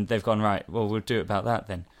 And they've gone, right, well, we'll do it about that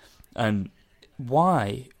then.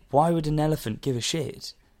 Why would an elephant give a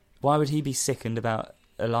shit? Why would he be sickened about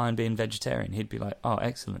a lion being vegetarian? He'd be like, oh,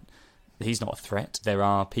 excellent. He's not a threat. There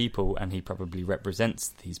are people, and he probably represents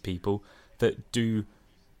these people, that do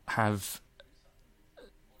have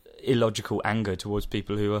illogical anger towards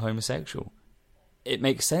people who are homosexual. It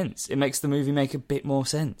makes sense. It makes the movie make a bit more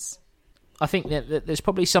sense. I think that there's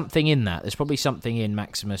probably something in that. There's probably something in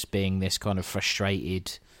Maximus being this kind of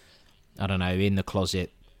frustrated, I don't know, in the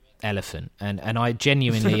closet elephant. And I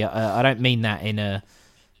genuinely, I don't mean that in a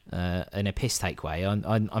piss take way.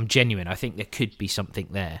 I'm genuine. I think there could be something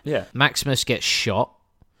there. Yeah. Maximus gets shot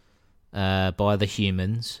by the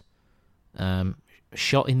humans,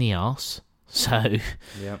 shot in the arse. So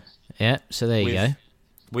yeah. So there you go.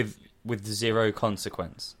 With zero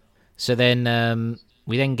consequence. So then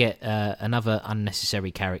we then get another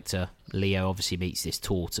unnecessary character. Leo obviously meets this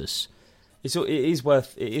tortoise. It is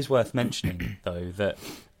worth mentioning though that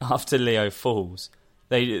after Leo falls,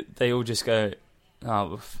 they all just go,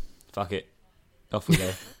 oh, fuck it, off we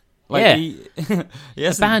go. Like he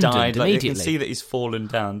hasn't abandoned died. Like, immediately. you can see that he's fallen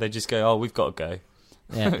down. They just go, oh, we've got to go.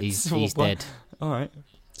 Yeah, he's dead. All right.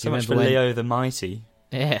 So much remember for Leo the Mighty.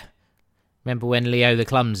 Yeah. Remember when Leo the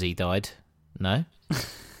Clumsy died? No.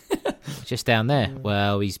 Just down there.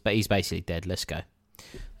 Well, he's basically dead. Let's go.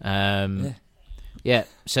 Yeah.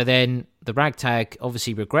 So then the ragtag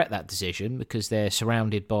obviously regret that decision because they're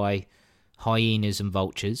surrounded by hyenas and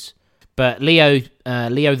vultures. But Leo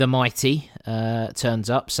the Mighty turns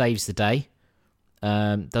up, saves the day,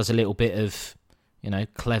 does a little bit of,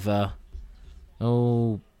 clever.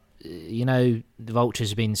 Oh, the vultures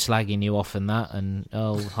have been slagging you off and that, and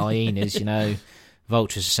hyenas,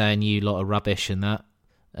 vultures are saying you lot of rubbish and that.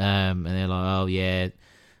 And they're like, oh yeah,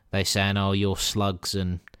 they're saying, oh, you're slugs,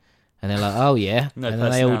 and they're like, oh yeah, no and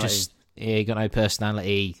then they all just, you got no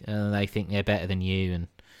personality, and they think they're better than you,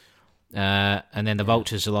 and then the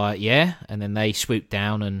vultures are like, yeah, and then they swoop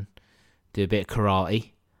down and do a bit of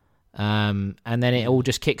karate, and then it all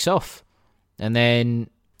just kicks off, and then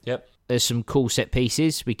there's some cool set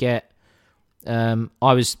pieces. We get, I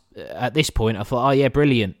was at this point, I thought, oh yeah,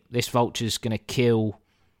 brilliant, this vulture's gonna kill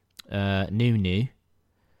Nunu.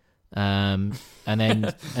 And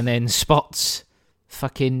then Spots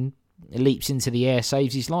fucking leaps into the air,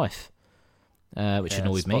 saves his life, which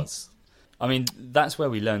annoyed me. I mean, that's where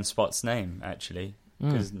we learn Spots' name, actually,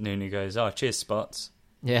 because Nunu goes, oh, cheers, Spots.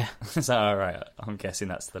 Yeah. So, all right, I'm guessing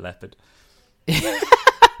that's the leopard.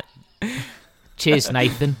 Cheers,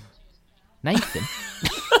 Nathan. Nathan?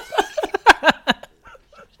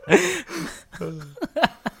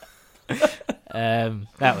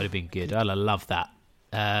 That would have been good. I'd have loved that.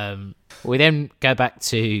 We then go back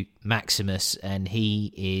to Maximus, and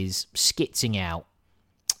he is skitzing out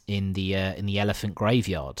in the elephant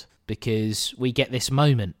graveyard, because we get this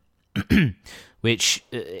moment which,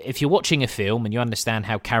 if you're watching a film and you understand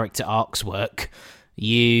how character arcs work,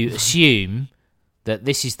 you assume that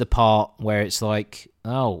this is the part where it's like,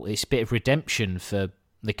 oh, it's a bit of redemption for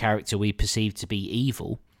the character we perceive to be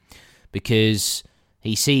evil, because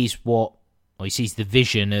he sees what or he sees the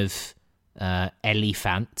vision of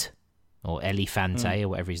Elephant or Elefante or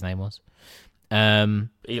whatever his name was.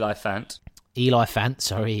 Eli Fant. Eli Fant,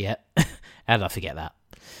 sorry, yeah. How did I forget that?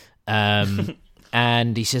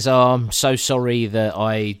 And he says, "Oh, I'm so sorry that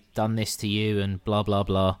I done this to you," and blah blah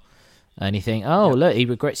blah. And you think, "Oh, look, he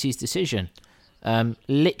regrets his decision."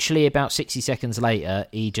 Literally about 60 seconds later,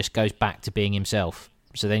 he just goes back to being himself.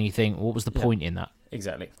 So then you think, what was the point in that?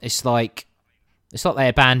 Exactly. It's like they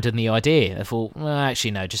abandoned the idea. They thought, well,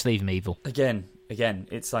 actually, no, just leave him evil. Again,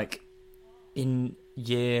 it's like in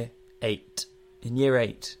year 8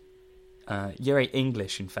 English,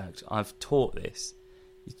 in fact, I've taught this.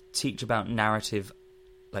 You teach about narrative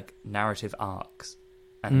arcs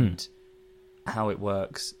and how it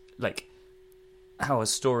works, like how a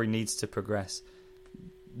story needs to progress.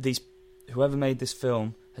 Whoever made this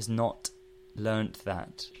film has not learnt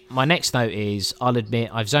that. My next note is, I'll admit,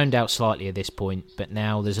 I've zoned out slightly at this point, but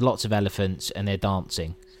now there's lots of elephants and they're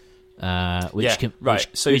dancing, which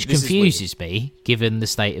confuses me, given the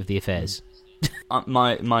state of the affairs.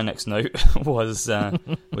 My next note was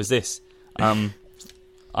this.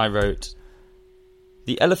 I wrote,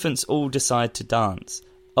 "The elephants all decide to dance.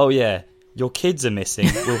 Oh yeah, your kids are missing.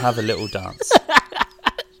 We'll have a little dance."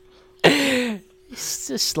 It's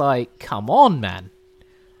just like, come on, man.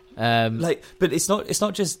 But it's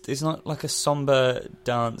not like a somber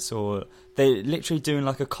dance, or they're literally doing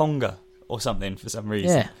like a conga or something for some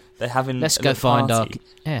reason. Yeah. They're having let's go find party.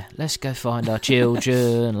 let's go find our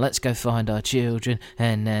children. Let's go find our children.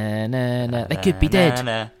 And they could be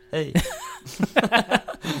dead. Hey.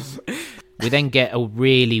 We then get a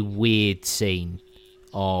really weird scene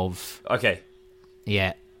of... Okay.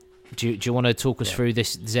 Yeah. Do you want to talk us through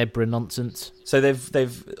this zebra nonsense? So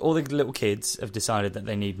they've all the little kids have decided that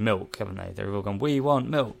they need milk, haven't they? They're all gone, we want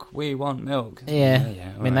milk.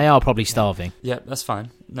 Yeah. I mean, they are probably starving. Yeah, that's fine.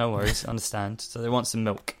 No worries. Understand. So they want some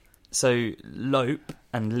milk. So Lope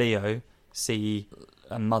and Leo see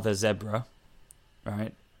a mother zebra,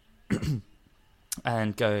 right?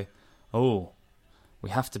 And go, "Oh,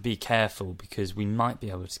 we have to be careful because we might be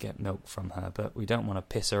able to get milk from her, but we don't want to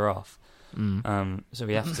piss her off. So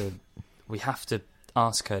we have to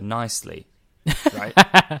ask her nicely, right?"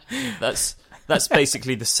 That's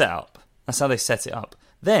basically the setup. That's how they set it up.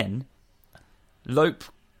 Then Lope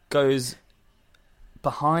goes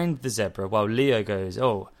behind the zebra while Leo goes,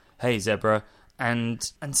 "Oh, hey zebra,"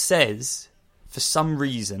 and says, for some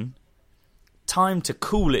reason, "Time to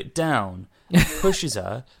cool it down." Pushes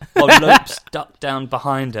her while Lope's ducked down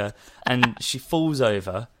behind her, and she falls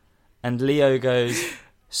over, and Leo goes,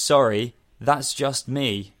 "Sorry, that's just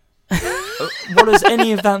me." What does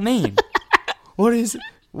any of that mean? What is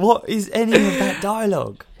any of that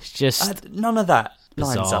dialogue? It's just none of that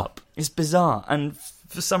bizarre. lines up. It's bizarre, and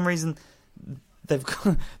for some reason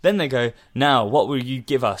then they go, "Now, what will you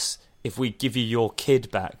give us if we give you your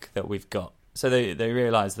kid back that we've got?" So they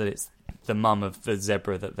realise that it's the mum of the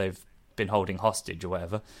zebra that they've been holding hostage or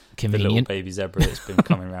whatever. Convenient. The little baby zebra that's been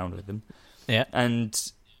coming around with them. Yeah.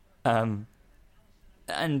 And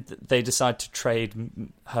they decide to trade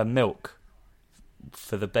her milk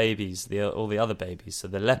for the babies, all the other babies. So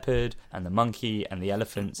the leopard and the monkey and the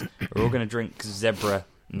elephants are all going to drink zebra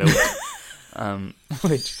milk,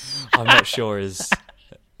 which I'm not sure is...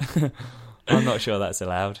 I'm not sure that's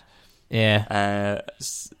allowed. Yeah.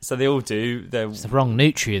 So they all do. It's the wrong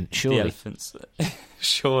nutrient, surely. The elephants,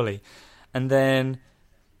 surely. And then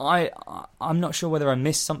I'm not sure whether I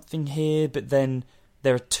missed something here, but then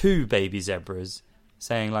there are two baby zebras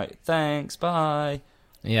saying like, "Thanks, bye."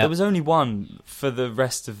 Yeah. There was only one for the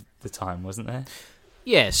rest of the time, wasn't there?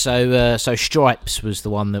 Yeah. So Stripes was the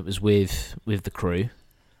one that was with the crew.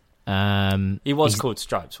 He was called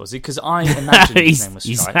Stripes, was he? Because I imagined his name was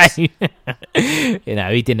Stripes. He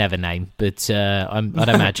didn't have a name, but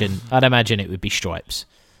I'd imagine it would be Stripes.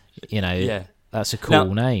 Yeah. That's a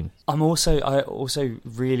cool name. I also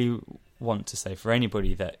really want to say, for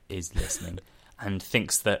anybody that is listening and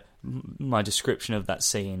thinks that my description of that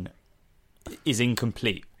scene is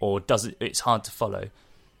incomplete or it's hard to follow,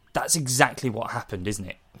 that's exactly what happened, isn't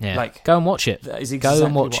it? Yeah. Like, go and watch it. That is exactly go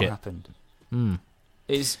and watch what it. happened. Mm.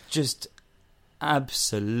 It's just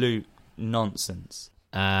absolute nonsense.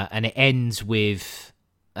 And it ends with,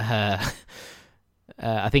 I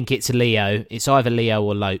think it's Leo. It's either Leo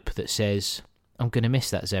or Lope that says, "I'm going to miss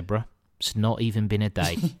that zebra. It's not even been a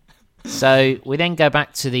day." So we then go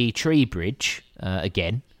back to the tree bridge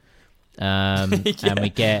again. And we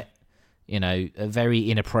get, a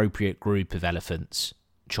very inappropriate group of elephants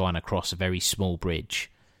trying to cross a very small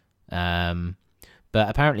bridge. But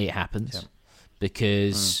apparently it happens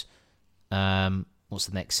because... what's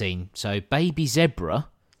the next scene? So baby zebra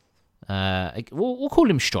We'll call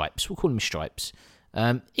him Stripes.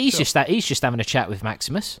 He's just having a chat with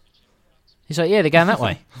Maximus. He's like, yeah, they're going that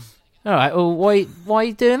way. All right, well, why are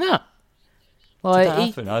you doing that? Did that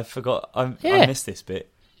happen? I forgot. I missed this bit.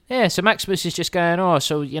 Yeah, so Maximus is just going, where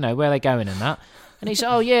are they going and that? And he's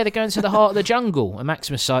like, oh, yeah, they're going to the heart of the jungle. And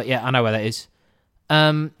Maximus is like, yeah, I know where that is.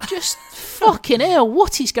 Just fucking hell,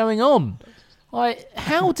 what is going on? Like,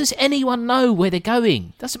 how does anyone know where they're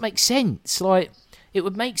going? Doesn't make sense. Like, it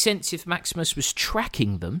would make sense if Maximus was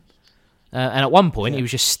tracking them. And at one point, he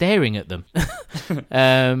was just staring at them.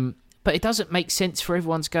 But it doesn't make sense for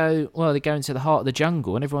everyone to go, well, they're going to the heart of the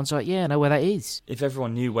jungle. And everyone's like, yeah, I know where that is. If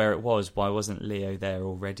everyone knew where it was, why wasn't Leo there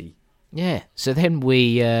already? Yeah, so then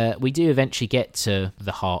we do eventually get to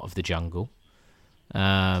the heart of the jungle.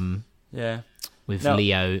 With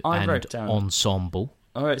Leo and Ensemble.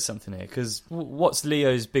 I wrote something here, because what's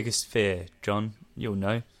Leo's biggest fear, John? You'll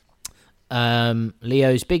know.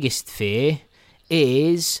 Leo's biggest fear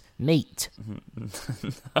is meat.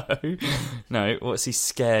 No, what's he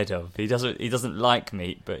scared of? He doesn't like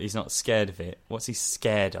meat, but he's not scared of it. What's he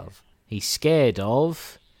scared of? He's scared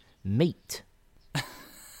of meat.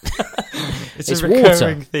 It's a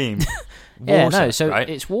recurring water. theme. Water, right?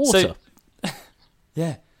 It's water.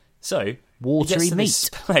 So watery meat. This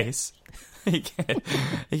place. He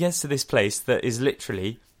gets to this place that is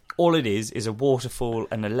literally all it is a waterfall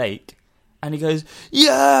and a lake, and he goes,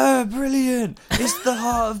 "Yeah, brilliant! It's the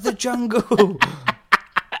heart of the jungle."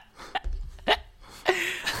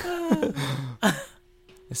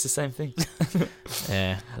 It's the same thing.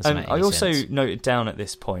 Yeah, and I also noted down at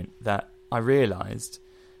this point that I realised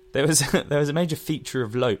there was a major feature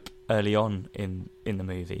of Lope early on in the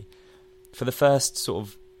movie. For the first sort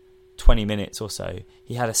of 20 minutes or so,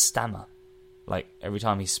 he had a stammer. Like, every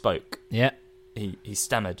time he spoke, he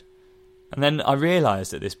stammered. And then I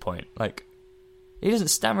realised at this point, like, he doesn't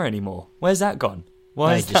stammer anymore. Where's that gone?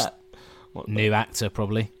 Why is that? New actor,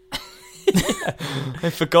 probably.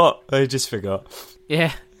 I just forgot.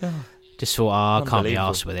 Yeah. Just thought, I can't be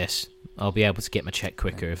arsed with this. I'll be able to get my check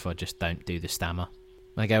quicker if I just don't do the stammer.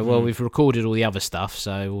 I go, well, we've recorded all the other stuff,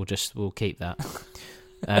 so we'll keep that.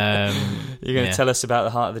 You're going to tell us about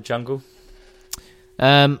the heart of the jungle?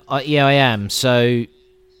 I am. So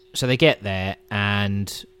they get there,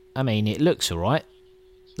 and I mean, it looks all right.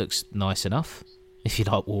 Looks nice enough if you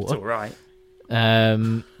like water. It's all right.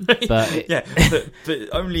 But but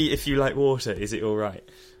only if you like water is it all right.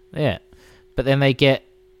 Yeah, but then they get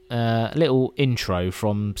a little intro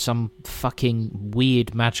from some fucking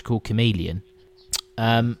weird magical chameleon.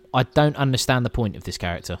 I don't understand the point of this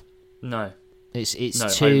character. No, it's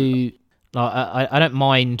too. I don't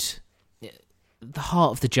mind. The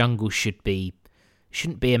heart of the jungle shouldn't be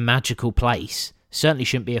a magical place. Certainly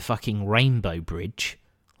shouldn't be a fucking rainbow bridge.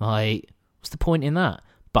 Like, what's the point in that?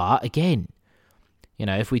 But again,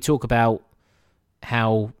 if we talk about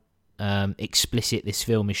how explicit this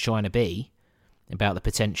film is trying to be about the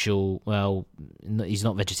potential, well, he's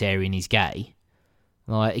not vegetarian, he's gay.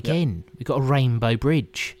 Like, again, we've got a rainbow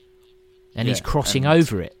bridge, and he's crossing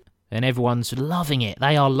over it, and everyone's loving it.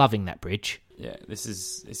 They are loving that bridge. Yeah,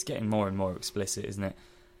 it's getting more and more explicit, isn't it?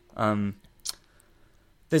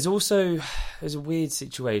 There's a weird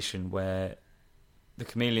situation where the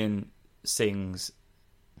chameleon sings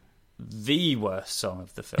the worst song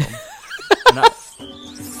of the film.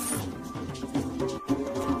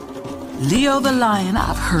 Leo the lion,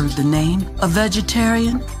 I've heard the name. A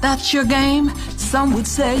vegetarian, that's your game? Some would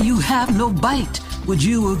say you have no bite. Would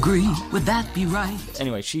you agree? Would that be right?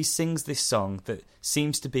 Anyway, she sings this song that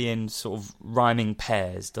seems to be in sort of rhyming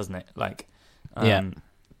pairs, doesn't it? Like,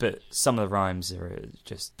 but some of the rhymes are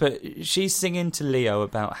just... But she's singing to Leo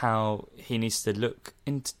about how he needs to look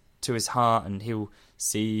into his heart and he'll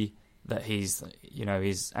see that he's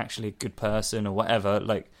actually a good person or whatever,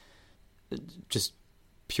 like, just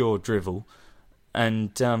pure drivel.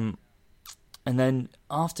 And then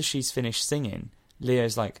after she's finished singing,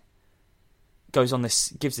 Leo's like,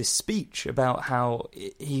 gives this speech about how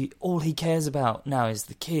all he cares about now is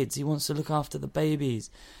the kids. He wants to look after the babies.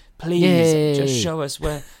 Please, just show us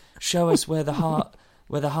where the heart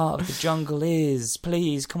of the jungle is.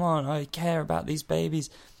 Please, come on, I care about these babies.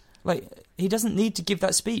 Like, he doesn't need to give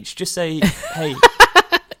that speech. Just say, hey,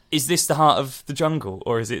 is this the heart of the jungle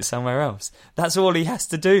or is it somewhere else? That's all he has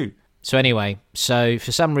to do. So anyway, for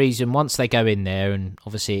some reason, once they go in there, and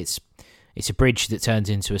obviously it's a bridge that turns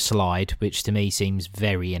into a slide, which to me seems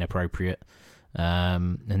very inappropriate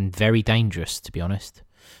and very dangerous, to be honest.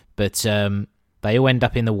 But they all end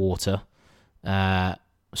up in the water,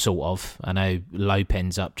 sort of. I know Lope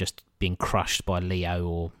ends up just being crushed by Leo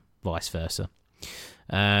or vice versa.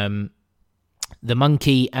 the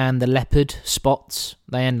monkey and the leopard spots,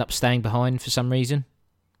 they end up staying behind for some reason.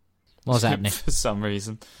 What's happening? For some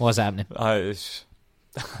reason. What's happening? Because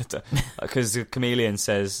the chameleon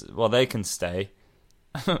says, well, they can stay,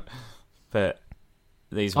 but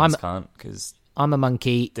these ones can't, because I'm a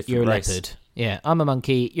monkey, you're a race. leopard. Yeah, I'm a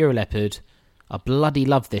monkey, you're a leopard. I bloody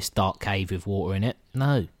love this dark cave with water in it.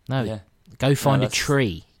 No. Yeah. Go find a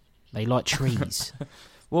tree. They like trees.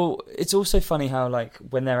 Well, it's also funny how, like,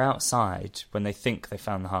 when they're outside, when they think they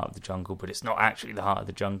found the heart of the jungle, but it's not actually the heart of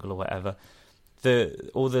the jungle or whatever,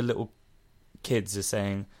 all the little kids are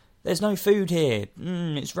saying, there's no food here.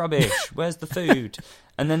 It's rubbish. Where's the food?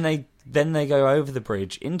 And then they go over the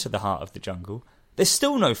bridge into the heart of the jungle. There's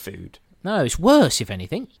still no food. No, it's worse, if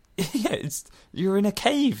anything. Yeah, you're in a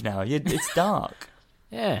cave now. It's dark.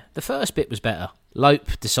 Yeah, the first bit was better.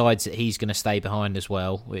 Lope decides that he's going to stay behind as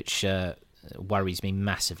well, which worries me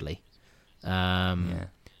massively.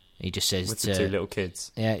 He just says with the two little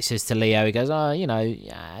kids. Yeah, he says to Leo, he goes, you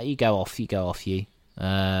go off, you.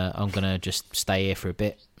 I'm going to just stay here for a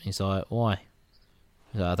bit. He's like, why?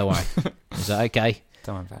 He's like, don't worry. He's like, okay.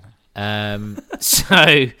 Don't worry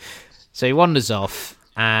about it. So he wanders off,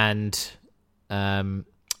 and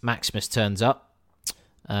Maximus turns up.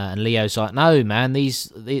 And Leo's like, no, man,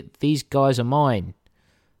 these guys are mine.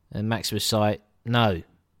 And Maximus is like, no.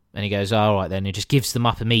 And he goes, all right, then. He just gives them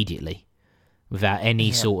up immediately without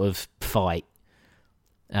any sort of fight.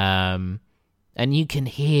 And you can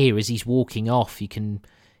hear, as he's walking off, you can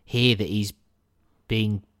hear that he's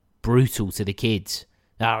being brutal to the kids.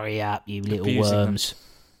 Hurry up, you little Abusing worms.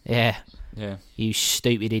 them. Yeah. You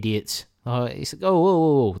stupid idiots. He's like,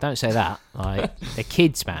 whoa, don't say that. Like, they're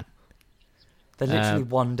kids, man. They're literally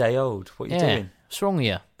 1 day old. What are you doing? What's wrong with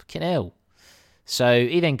you? Fucking hell. So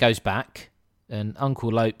he then goes back, and Uncle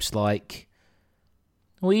Lope's like,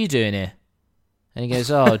 what are you doing here? And he goes,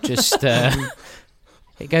 just...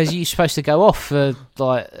 It goes, you're supposed to go off for,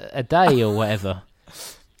 like, a day or whatever.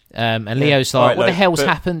 And Leo's like, what the hell's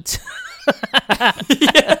happened?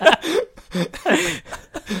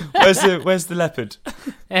 Where's the leopard?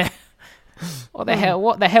 Yeah.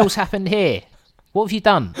 What the hell's happened here? What have you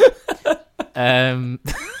done?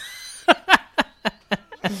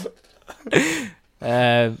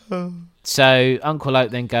 So Uncle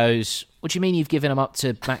Lope then goes, what do you mean you've given him up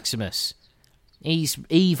to Maximus? He's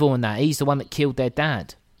evil and that. He's the one that killed their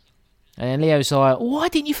dad. And Leo's like, why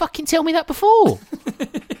didn't you fucking tell me that before?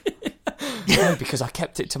 No, because I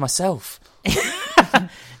kept it to myself.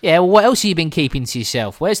 Yeah, well, what else have you been keeping to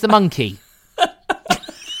yourself? Where's the monkey?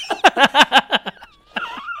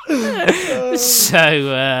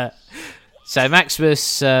 So Maximus,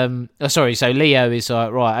 so Leo is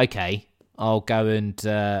like, right, okay, I'll go and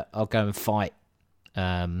fight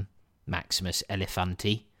Maximus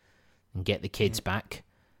Elephanti and get the kids back.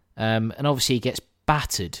 And obviously he gets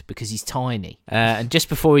battered because he's tiny. And just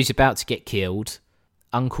before he's about to get killed,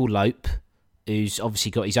 Uncle Lope, who's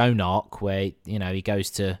obviously got his own arc where, he goes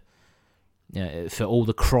to, for all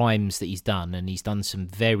the crimes that he's done, and he's done some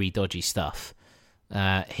very dodgy stuff.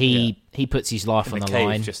 He puts his life on the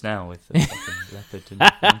line just now with the fucking leopard and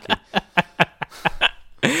the monkey.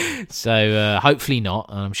 So hopefully not,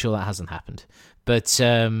 and I'm sure that hasn't happened. But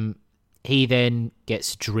he then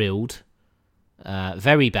gets drilled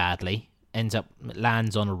very badly,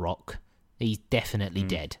 lands on a rock. He's definitely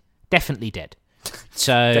dead. Definitely dead.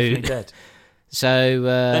 So definitely dead. So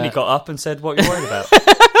then he got up and said, "What are you worried about?"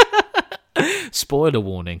 Spoiler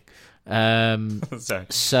warning. Sorry.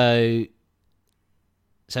 So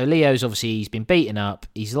Leo's obviously, he's been beaten up.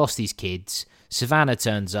 He's lost his kids. Savannah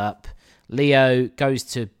turns up. Leo goes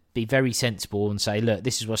to be very sensible and say, look,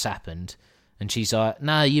 this is what's happened. And she's like,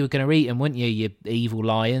 no, you were going to eat him, weren't you, you evil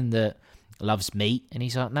lion that loves meat? And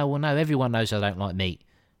he's like, no, everyone knows I don't like meat.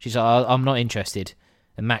 She's like, I'm not interested.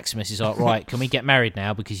 And Maximus is like, right, can we get married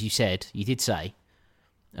now? Because you did say,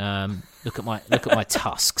 look at my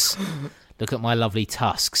tusks. Look at my lovely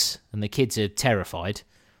tusks. And the kids are terrified.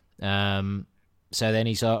 So then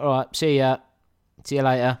he's like, all right, see you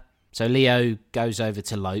later. So Leo goes over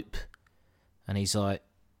to Lope, and he's like,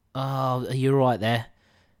 oh, are you all right there?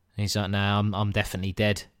 And he's like, no, I'm definitely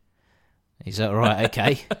dead. He's like, all right,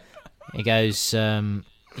 okay. He goes,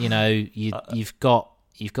 you've got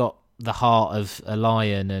the heart of a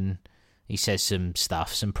lion, and he says some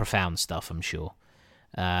profound stuff, I'm sure.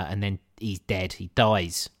 And then he's dead. He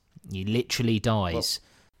dies. He literally dies.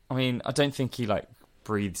 Well, I mean, I don't think he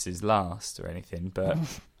breathes his last or anything, but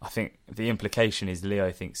I think the implication is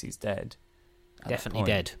Leo thinks he's dead. Definitely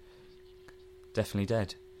dead. Definitely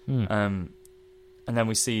dead. And then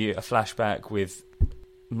we see a flashback with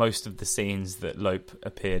most of the scenes that Lope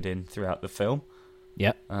appeared in throughout the film.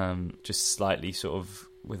 Yep. Just slightly sort of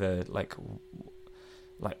with a like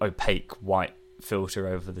opaque white filter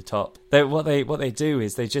over the top. What they do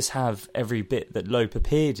is they just have every bit that Lope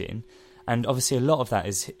appeared in, and obviously a lot of that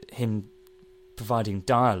is him providing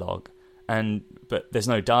dialogue, but there's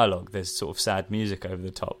no dialogue. There's sort of sad music over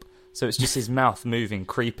the top, so it's just his mouth moving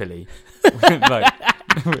creepily,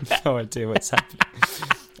 with no idea what's happening.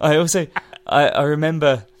 I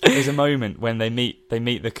remember there's a moment when they meet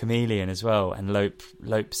the chameleon as well, and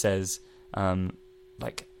Lope says,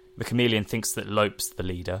 like, the chameleon thinks that Lope's the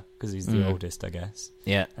leader because he's the oldest, I guess.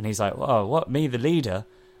 Yeah, and he's like, "Oh, what? Me, the leader?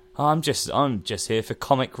 Oh, I'm just here for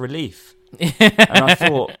comic relief." And I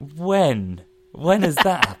thought, when has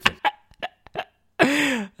that happened?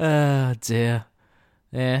 Oh dear.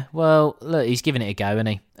 Yeah. Well, look, he's giving it a go, isn't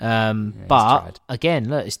he? But again,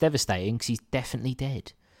 look, it's devastating because he's definitely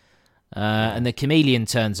dead. And the chameleon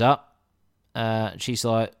turns up. She's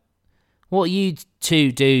like, "What are you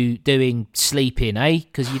two doing sleeping, eh?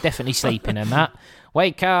 Because you're definitely sleeping and that.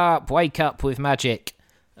 Wake up with magic."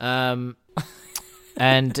 And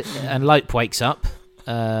Lope wakes up,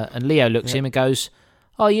 and Leo looks at him and goes,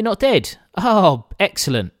 "Oh, you're not dead? Oh,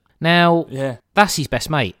 excellent." Now, that's his best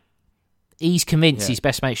mate. He's convinced his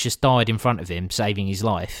best mate's just died in front of him, saving his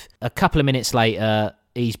life. A couple of minutes later,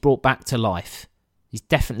 he's brought back to life. He's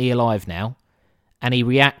definitely alive now, and he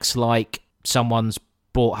reacts like someone's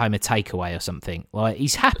brought home a takeaway or something. Like,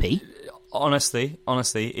 he's happy. Honestly,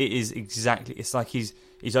 it is exactly. It's like he's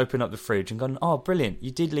opened up the fridge and gone, "Oh, brilliant! You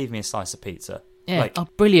did leave me a slice of pizza." Yeah. Oh,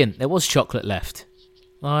 brilliant! There was chocolate left.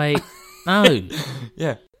 Like, no.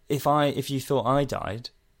 Yeah. If you thought I died,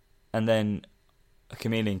 and then a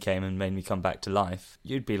chameleon came and made me come back to life,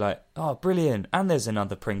 you'd be like, "Oh, brilliant! And there's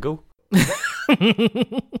another Pringle."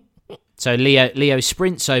 So Leo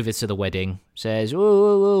sprints over to the wedding, says,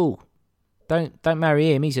 "Whoa, don't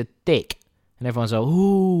marry him, he's a dick." And everyone's like,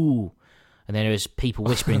 "Ooh." And then there's people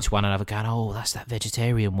whispering to one another, going, "Oh, that's that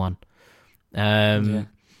vegetarian one." And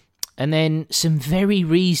then some very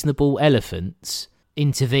reasonable elephants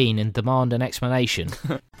intervene and demand an explanation.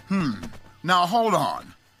 Now, hold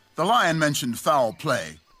on. The lion mentioned foul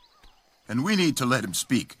play, and we need to let him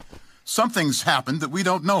speak. Something's happened that we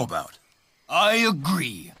don't know about. I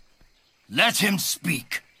agree. Let him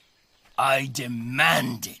speak. I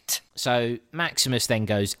demand it. So Maximus then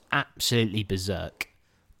goes absolutely berserk,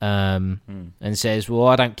 and says, "Well,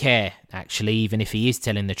 I don't care, actually, even if he is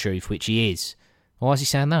telling the truth, which he is." Why is he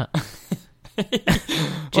saying that?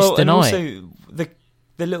 Just deny it. And also,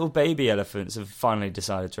 the little baby elephants have finally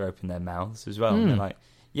decided to open their mouths as well. And they're like,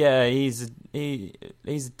 "Yeah, he's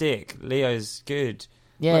a dick. Leo's good."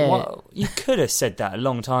 Yeah, like, you could have said that a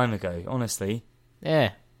long time ago, honestly.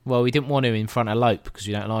 Yeah. Well, we didn't want to in front of Lope because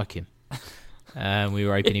we don't like him. We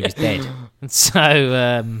were hoping he was dead.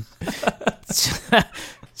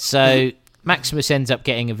 So Maximus ends up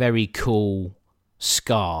getting a very cool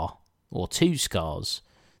scar, or two scars,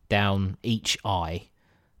 down each eye.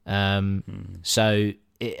 So,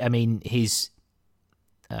 his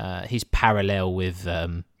parallel with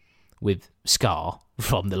Scar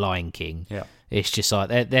from The Lion King. Yeah. It's just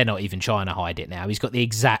like they're not even trying to hide it now. He's got the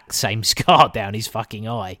exact same scar down his fucking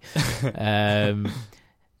eye.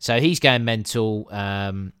 So he's going mental.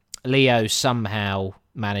 Leo somehow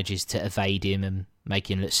manages to evade him and make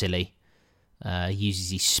him look silly.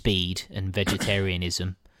 Uses his speed and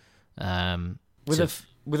vegetarianism.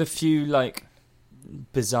 With a few like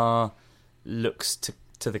bizarre looks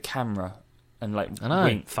to the camera and like I know,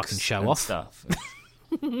 winks fucking show and off stuff.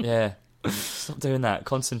 Yeah, stop doing that.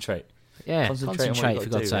 Concentrate. Yeah, concentrate for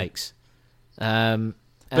God's sakes. And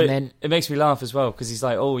then it makes me laugh as well because he's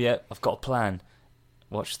like, "Oh yeah, I've got a plan.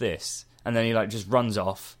 Watch this," and then he like just runs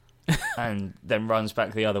off and then runs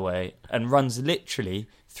back the other way and runs literally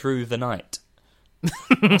through the night.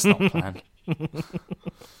 That's not a plan.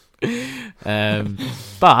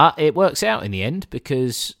 But it works out in the end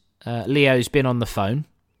because Leo's been on the phone.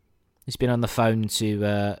 He's been on the phone to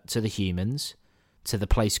the humans, to the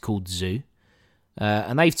place called Zoo,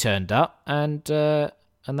 and they've turned up and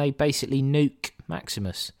they basically nuke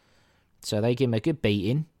Maximus. So they give him a good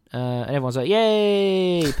beating, and everyone's like,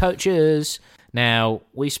 "Yay, poachers!" Now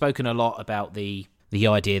we've spoken a lot about the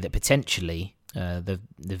idea that potentially the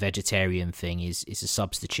vegetarian thing is a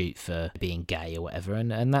substitute for being gay or whatever,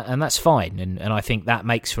 and that's fine, and I think that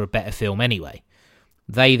makes for a better film anyway.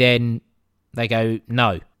 They go,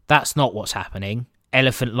 "No, that's not what's happening.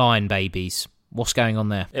 Elephant lion babies. What's going on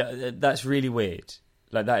there?" Yeah, that's really weird.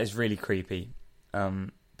 Like, that is really creepy,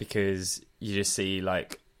 because you just see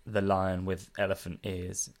like the lion with elephant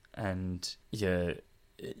ears, and you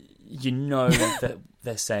know that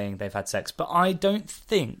they're saying they've had sex, but I don't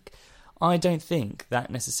think I don't think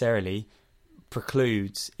that necessarily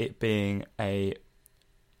precludes it being a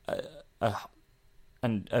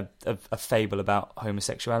fable about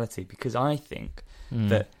homosexuality, because I think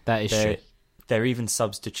that is true. They're even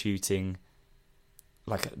substituting,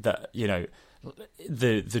 like, the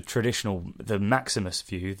traditional, the Maximus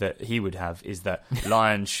view that he would have is that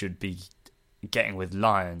lions should be getting with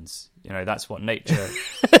lions. That's what nature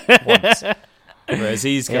wants. Whereas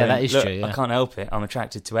he's going, that is look, true, yeah. I can't help it. I'm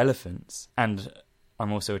attracted to elephants, and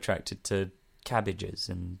I'm also attracted to cabbages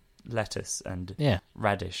and lettuce and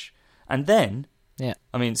radish. And then,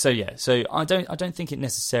 So I don't think it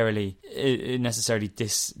necessarily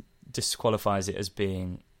disqualifies it as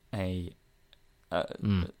being a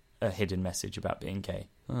hidden message about being gay.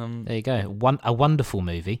 There you go. A wonderful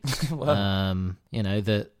movie. Well,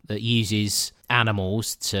 that uses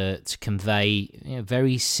animals to convey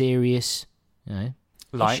very serious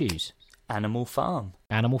like issues. Animal Farm.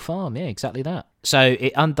 Animal Farm, yeah, exactly that. So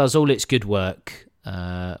it undoes all its good work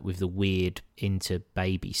with the weird into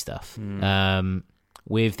baby stuff.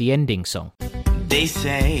 With the ending song. They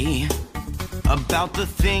say about the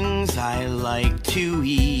things I like to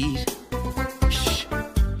eat. Shh.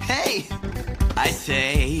 Hey, I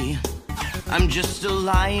say I'm just a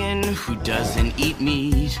lion who doesn't eat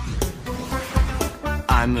meat.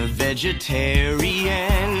 I'm a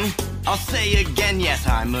vegetarian. I'll say again, yes,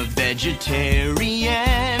 I'm a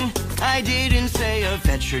vegetarian. I didn't say a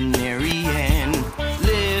veterinarian.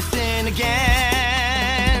 Listen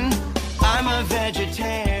again. I'm a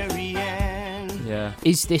vegetarian. Yeah.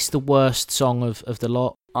 Is this the worst song of the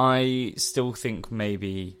lot? I still think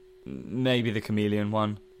maybe the Chameleon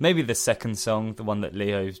one. Maybe the second song, the one that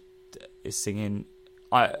Leo is singing.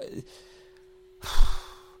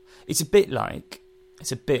 It's a bit like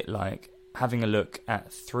having a look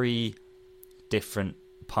at 3 different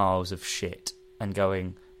piles of shit and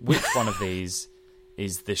going, which one of these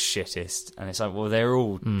is the shittest? And it's like, well, they're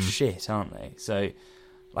all shit, aren't they? So,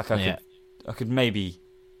 like, I could maybe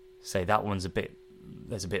say that one's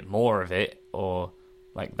there's a bit more of it, or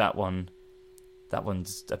like that one's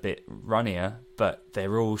a bit runnier, but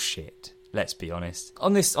they're all shit. Let's be honest.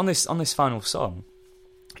 On this final song,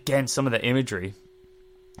 again, some of the imagery,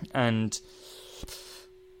 and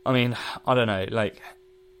I mean, I don't know, like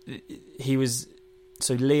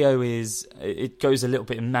Leo is, it goes a little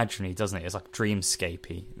bit imaginary, doesn't it? It's like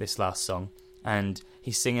dreamscapey, this last song. And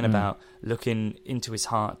he's singing about looking into his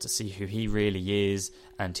heart to see who he really is,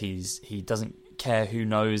 and he doesn't care who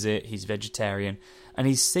knows it, he's vegetarian. And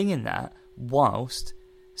he's singing that whilst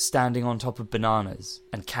standing on top of bananas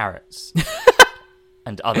and carrots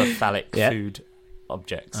and other phallic food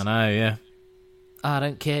objects. I know, yeah. I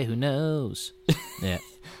don't care who knows. Yeah.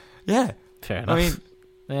 Yeah. Fair enough. I mean,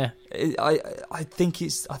 yeah. I think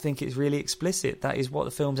it's really explicit. That is what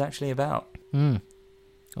the film's actually about. Well,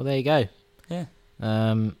 there you go. Yeah.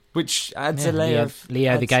 Which adds a layer of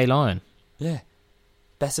Leo the Gay Lion. Yeah.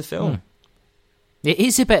 Better film. It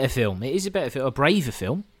is a better film. It is a better film. A braver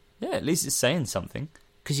film. Yeah, at least it's saying something.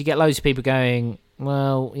 Because you get loads of people going,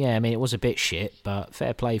 well, yeah, I mean, it was a bit shit, but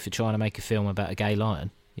fair play for trying to make a film about a gay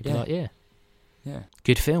lion. You'd be like, yeah.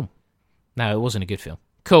 Good film. No, it wasn't a good film.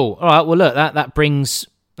 Cool. All right. Well, look, that brings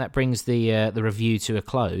the review to a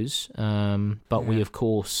close. But we, of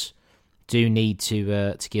course, do need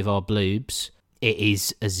to give our bloobs. It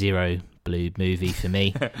is a 0 bloob movie for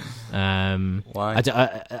me. Why?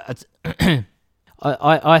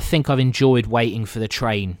 I think I've enjoyed waiting for the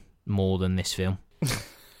train more than this film.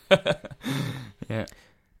 Yeah.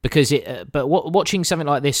 Because watching something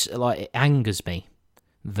like this, like, it angers me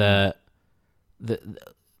that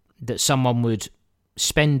someone would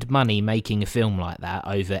spend money making a film like that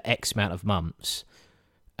over X amount of months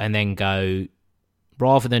and then go,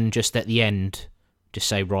 rather than just at the end just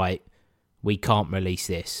say, right, we can't release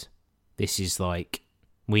this. This is like,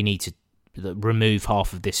 we need to remove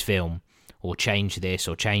half of this film or change this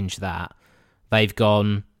or change that. They've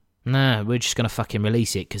gone, nah, we're just going to fucking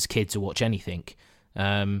release it because kids will watch anything.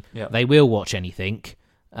 They will watch anything.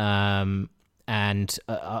 And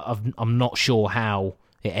I'm not sure how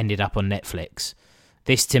it ended up on Netflix.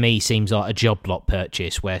 This to me seems like a job lot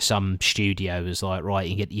purchase where some studio was like, right,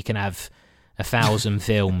 you can have 1,000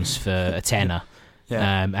 films for a tenner,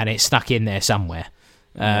 and it's stuck in there somewhere.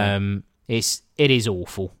 It is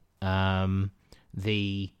awful.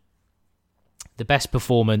 The best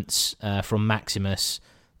performance from Maximus,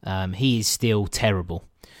 he is still terrible.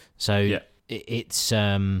 So it's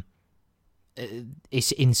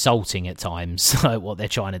insulting at times, like what they're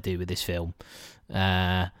trying to do with this film.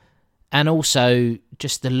 And also,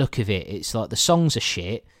 just the look of it, it's like the songs are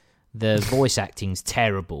shit, the voice acting's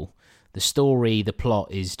terrible, The story, the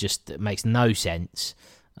plot is just it makes no sense.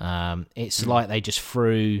 It's like they just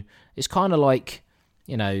threw. It's kind of like,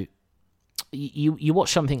 you know, you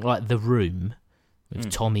watch something like The Room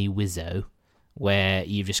with Tommy Wiseau, where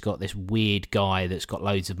you've just got this weird guy that's got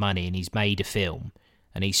loads of money and he's made a film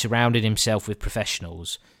and he's surrounded himself with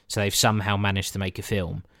professionals, so they've somehow managed to make a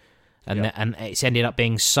film, and it's ended up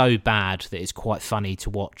being so bad that it's quite funny to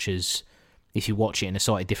watch as if you watch it in a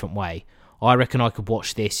slightly different way. I reckon I could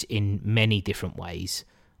watch this in many different ways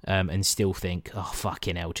and still think, oh,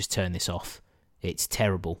 fucking hell, just turn this off. It's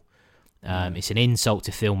terrible. It's an insult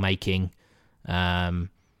to filmmaking. And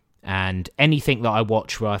anything that I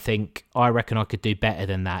watch where I think, I reckon I could do better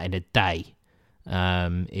than that in a day,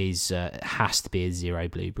 has to be a Zero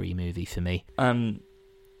Blueberry movie for me.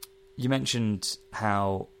 You mentioned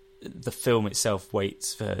how the film itself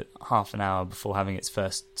waits for half an hour before having its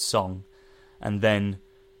first song, and then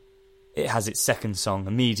it has its second song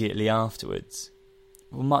immediately afterwards.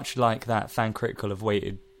 Well, much like that, Fan Critical have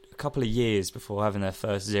waited a couple of years before having their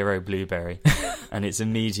first Zero Blueberry, and it's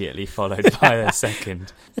immediately followed by their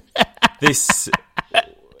second. This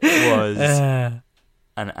was an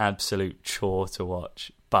absolute chore to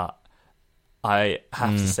watch, but I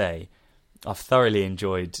have to say, I've thoroughly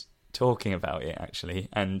enjoyed talking about it, actually,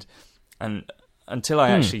 and until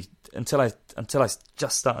I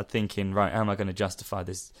just started thinking, right, how am I going to justify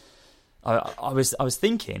this? I was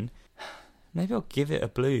thinking, maybe I'll give it a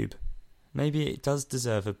bloob. Maybe it does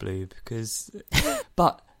deserve a bloob,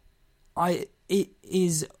 but it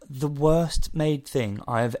is the worst made thing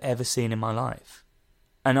I have ever seen in my life,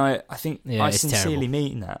 and I think I sincerely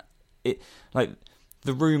mean that. It, like,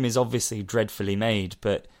 The Room is obviously dreadfully made,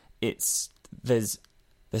 but there's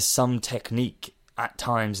some technique at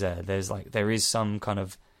times there. There is some kind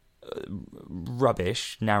of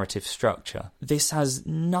rubbish narrative structure. This has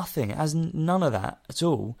nothing. It has none of that at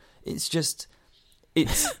all. It's just, it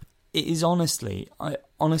is honestly. I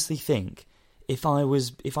honestly think if I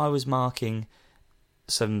was marking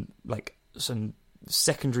some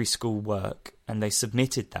secondary school work and they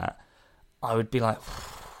submitted that, I would be like,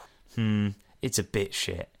 it's a bit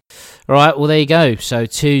shit. Right, well, there you go. So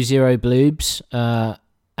 2 Zero Bloobs,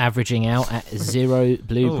 averaging out at 0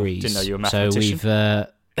 blueberries. Didn't know you were a mathematician. So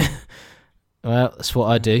we've, well, that's what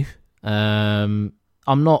I do. I'm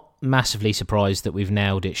not massively surprised that we've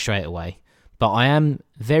nailed it straight away, but I am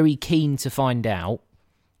very keen to find out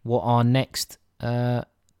what our next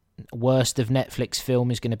worst of Netflix film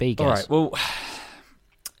is going to be, guys. All right, well,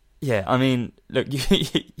 yeah, I mean, look,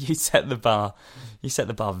 you set the bar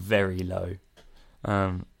very low.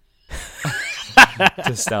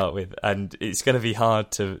 To start with, and it's going to be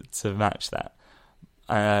hard to match that.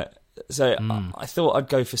 So I thought I'd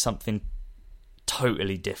go for something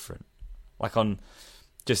totally different. Like on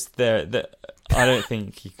just there, I don't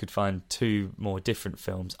think you could find two more different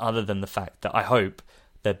films, other than the fact that I hope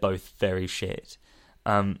they're both very shit.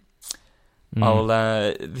 This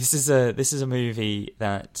is a movie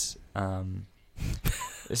that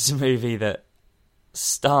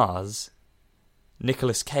stars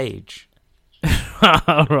Nicolas Cage.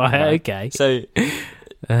 All right, okay. So,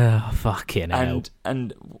 fucking hell.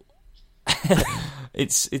 And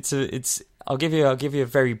it's. I'll give you a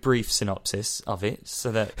very brief synopsis of it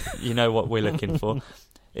so that you know what we're looking for.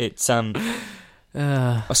 It's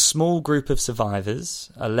a small group of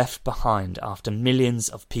survivors are left behind after millions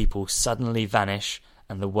of people suddenly vanish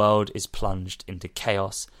and the world is plunged into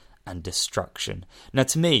chaos and destruction. Now,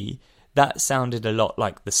 to me, that sounded a lot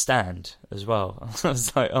like The Stand as well. I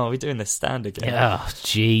was like, oh, we're doing The Stand again. Oh,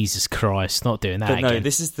 Jesus Christ, not doing that again. But no,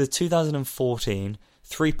 this is the 2014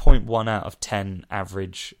 3.1 out of 10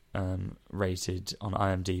 average rated on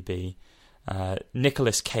IMDb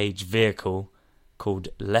Nicolas Cage vehicle called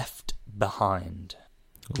Left Behind.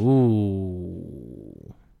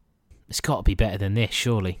 Ooh. It's got to be better than this,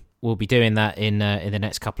 surely. We'll be doing that in the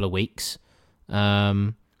next couple of weeks.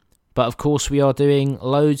 But of course, we are doing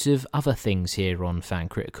loads of other things here on Fan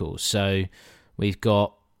Critical. So we've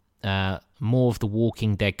got more of the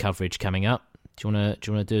Walking Dead coverage coming up. Do you want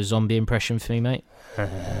to do a zombie impression for me, mate?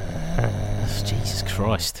 Jesus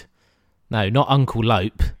Christ! No, not Uncle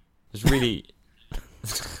Lope. It's really.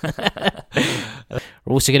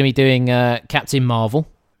 We're also going to be doing Captain Marvel.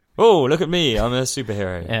 Oh, look at me! I'm a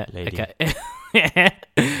superhero lady. Okay.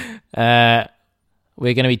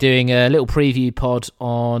 We're going to be doing a little preview pod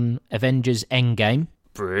on Avengers Endgame.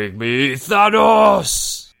 Bring me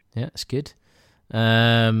Thanos! Yeah, that's good.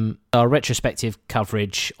 Our retrospective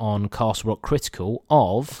coverage on Castle Rock Critical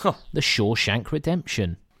of The Shawshank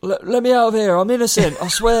Redemption. Let me out of here. I'm innocent. I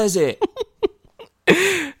swears it.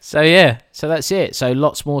 So yeah, so that's it. So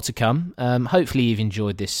lots more to come. Hopefully you've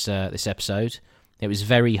enjoyed this episode. It was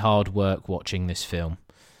very hard work watching this film,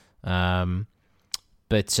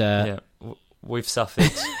 but we've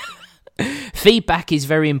suffered. Feedback is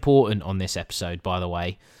very important on this episode, by the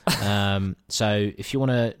way. So if you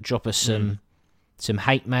want to drop us some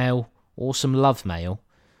hate mail or some love mail,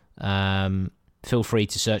 feel free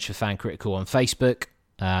to search for Fan Critical on Facebook,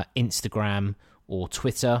 Instagram, or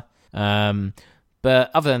Twitter.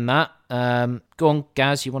 But other than that, go on,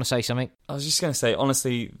 Gaz, you want to say something? I was just going to say,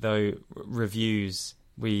 honestly, though, reviews,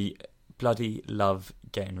 we bloody love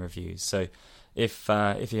getting reviews. So if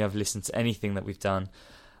you have listened to anything that we've done,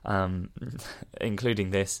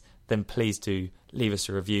 including this, then please do leave us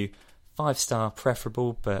a review. 5-star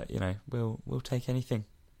preferable, but, we'll take anything.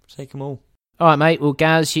 We'll take them all. All right, mate. Well,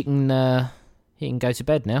 Gaz, you can go to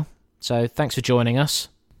bed now. So thanks for joining us.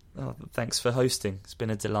 Oh, thanks for hosting. It's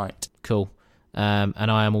been a delight. Cool. And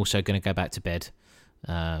I am also going to go back to bed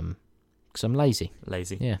because I'm lazy.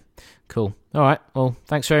 Lazy. Yeah. Cool. All right. Well,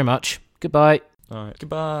 thanks very much. Goodbye. All right.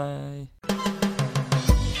 Goodbye.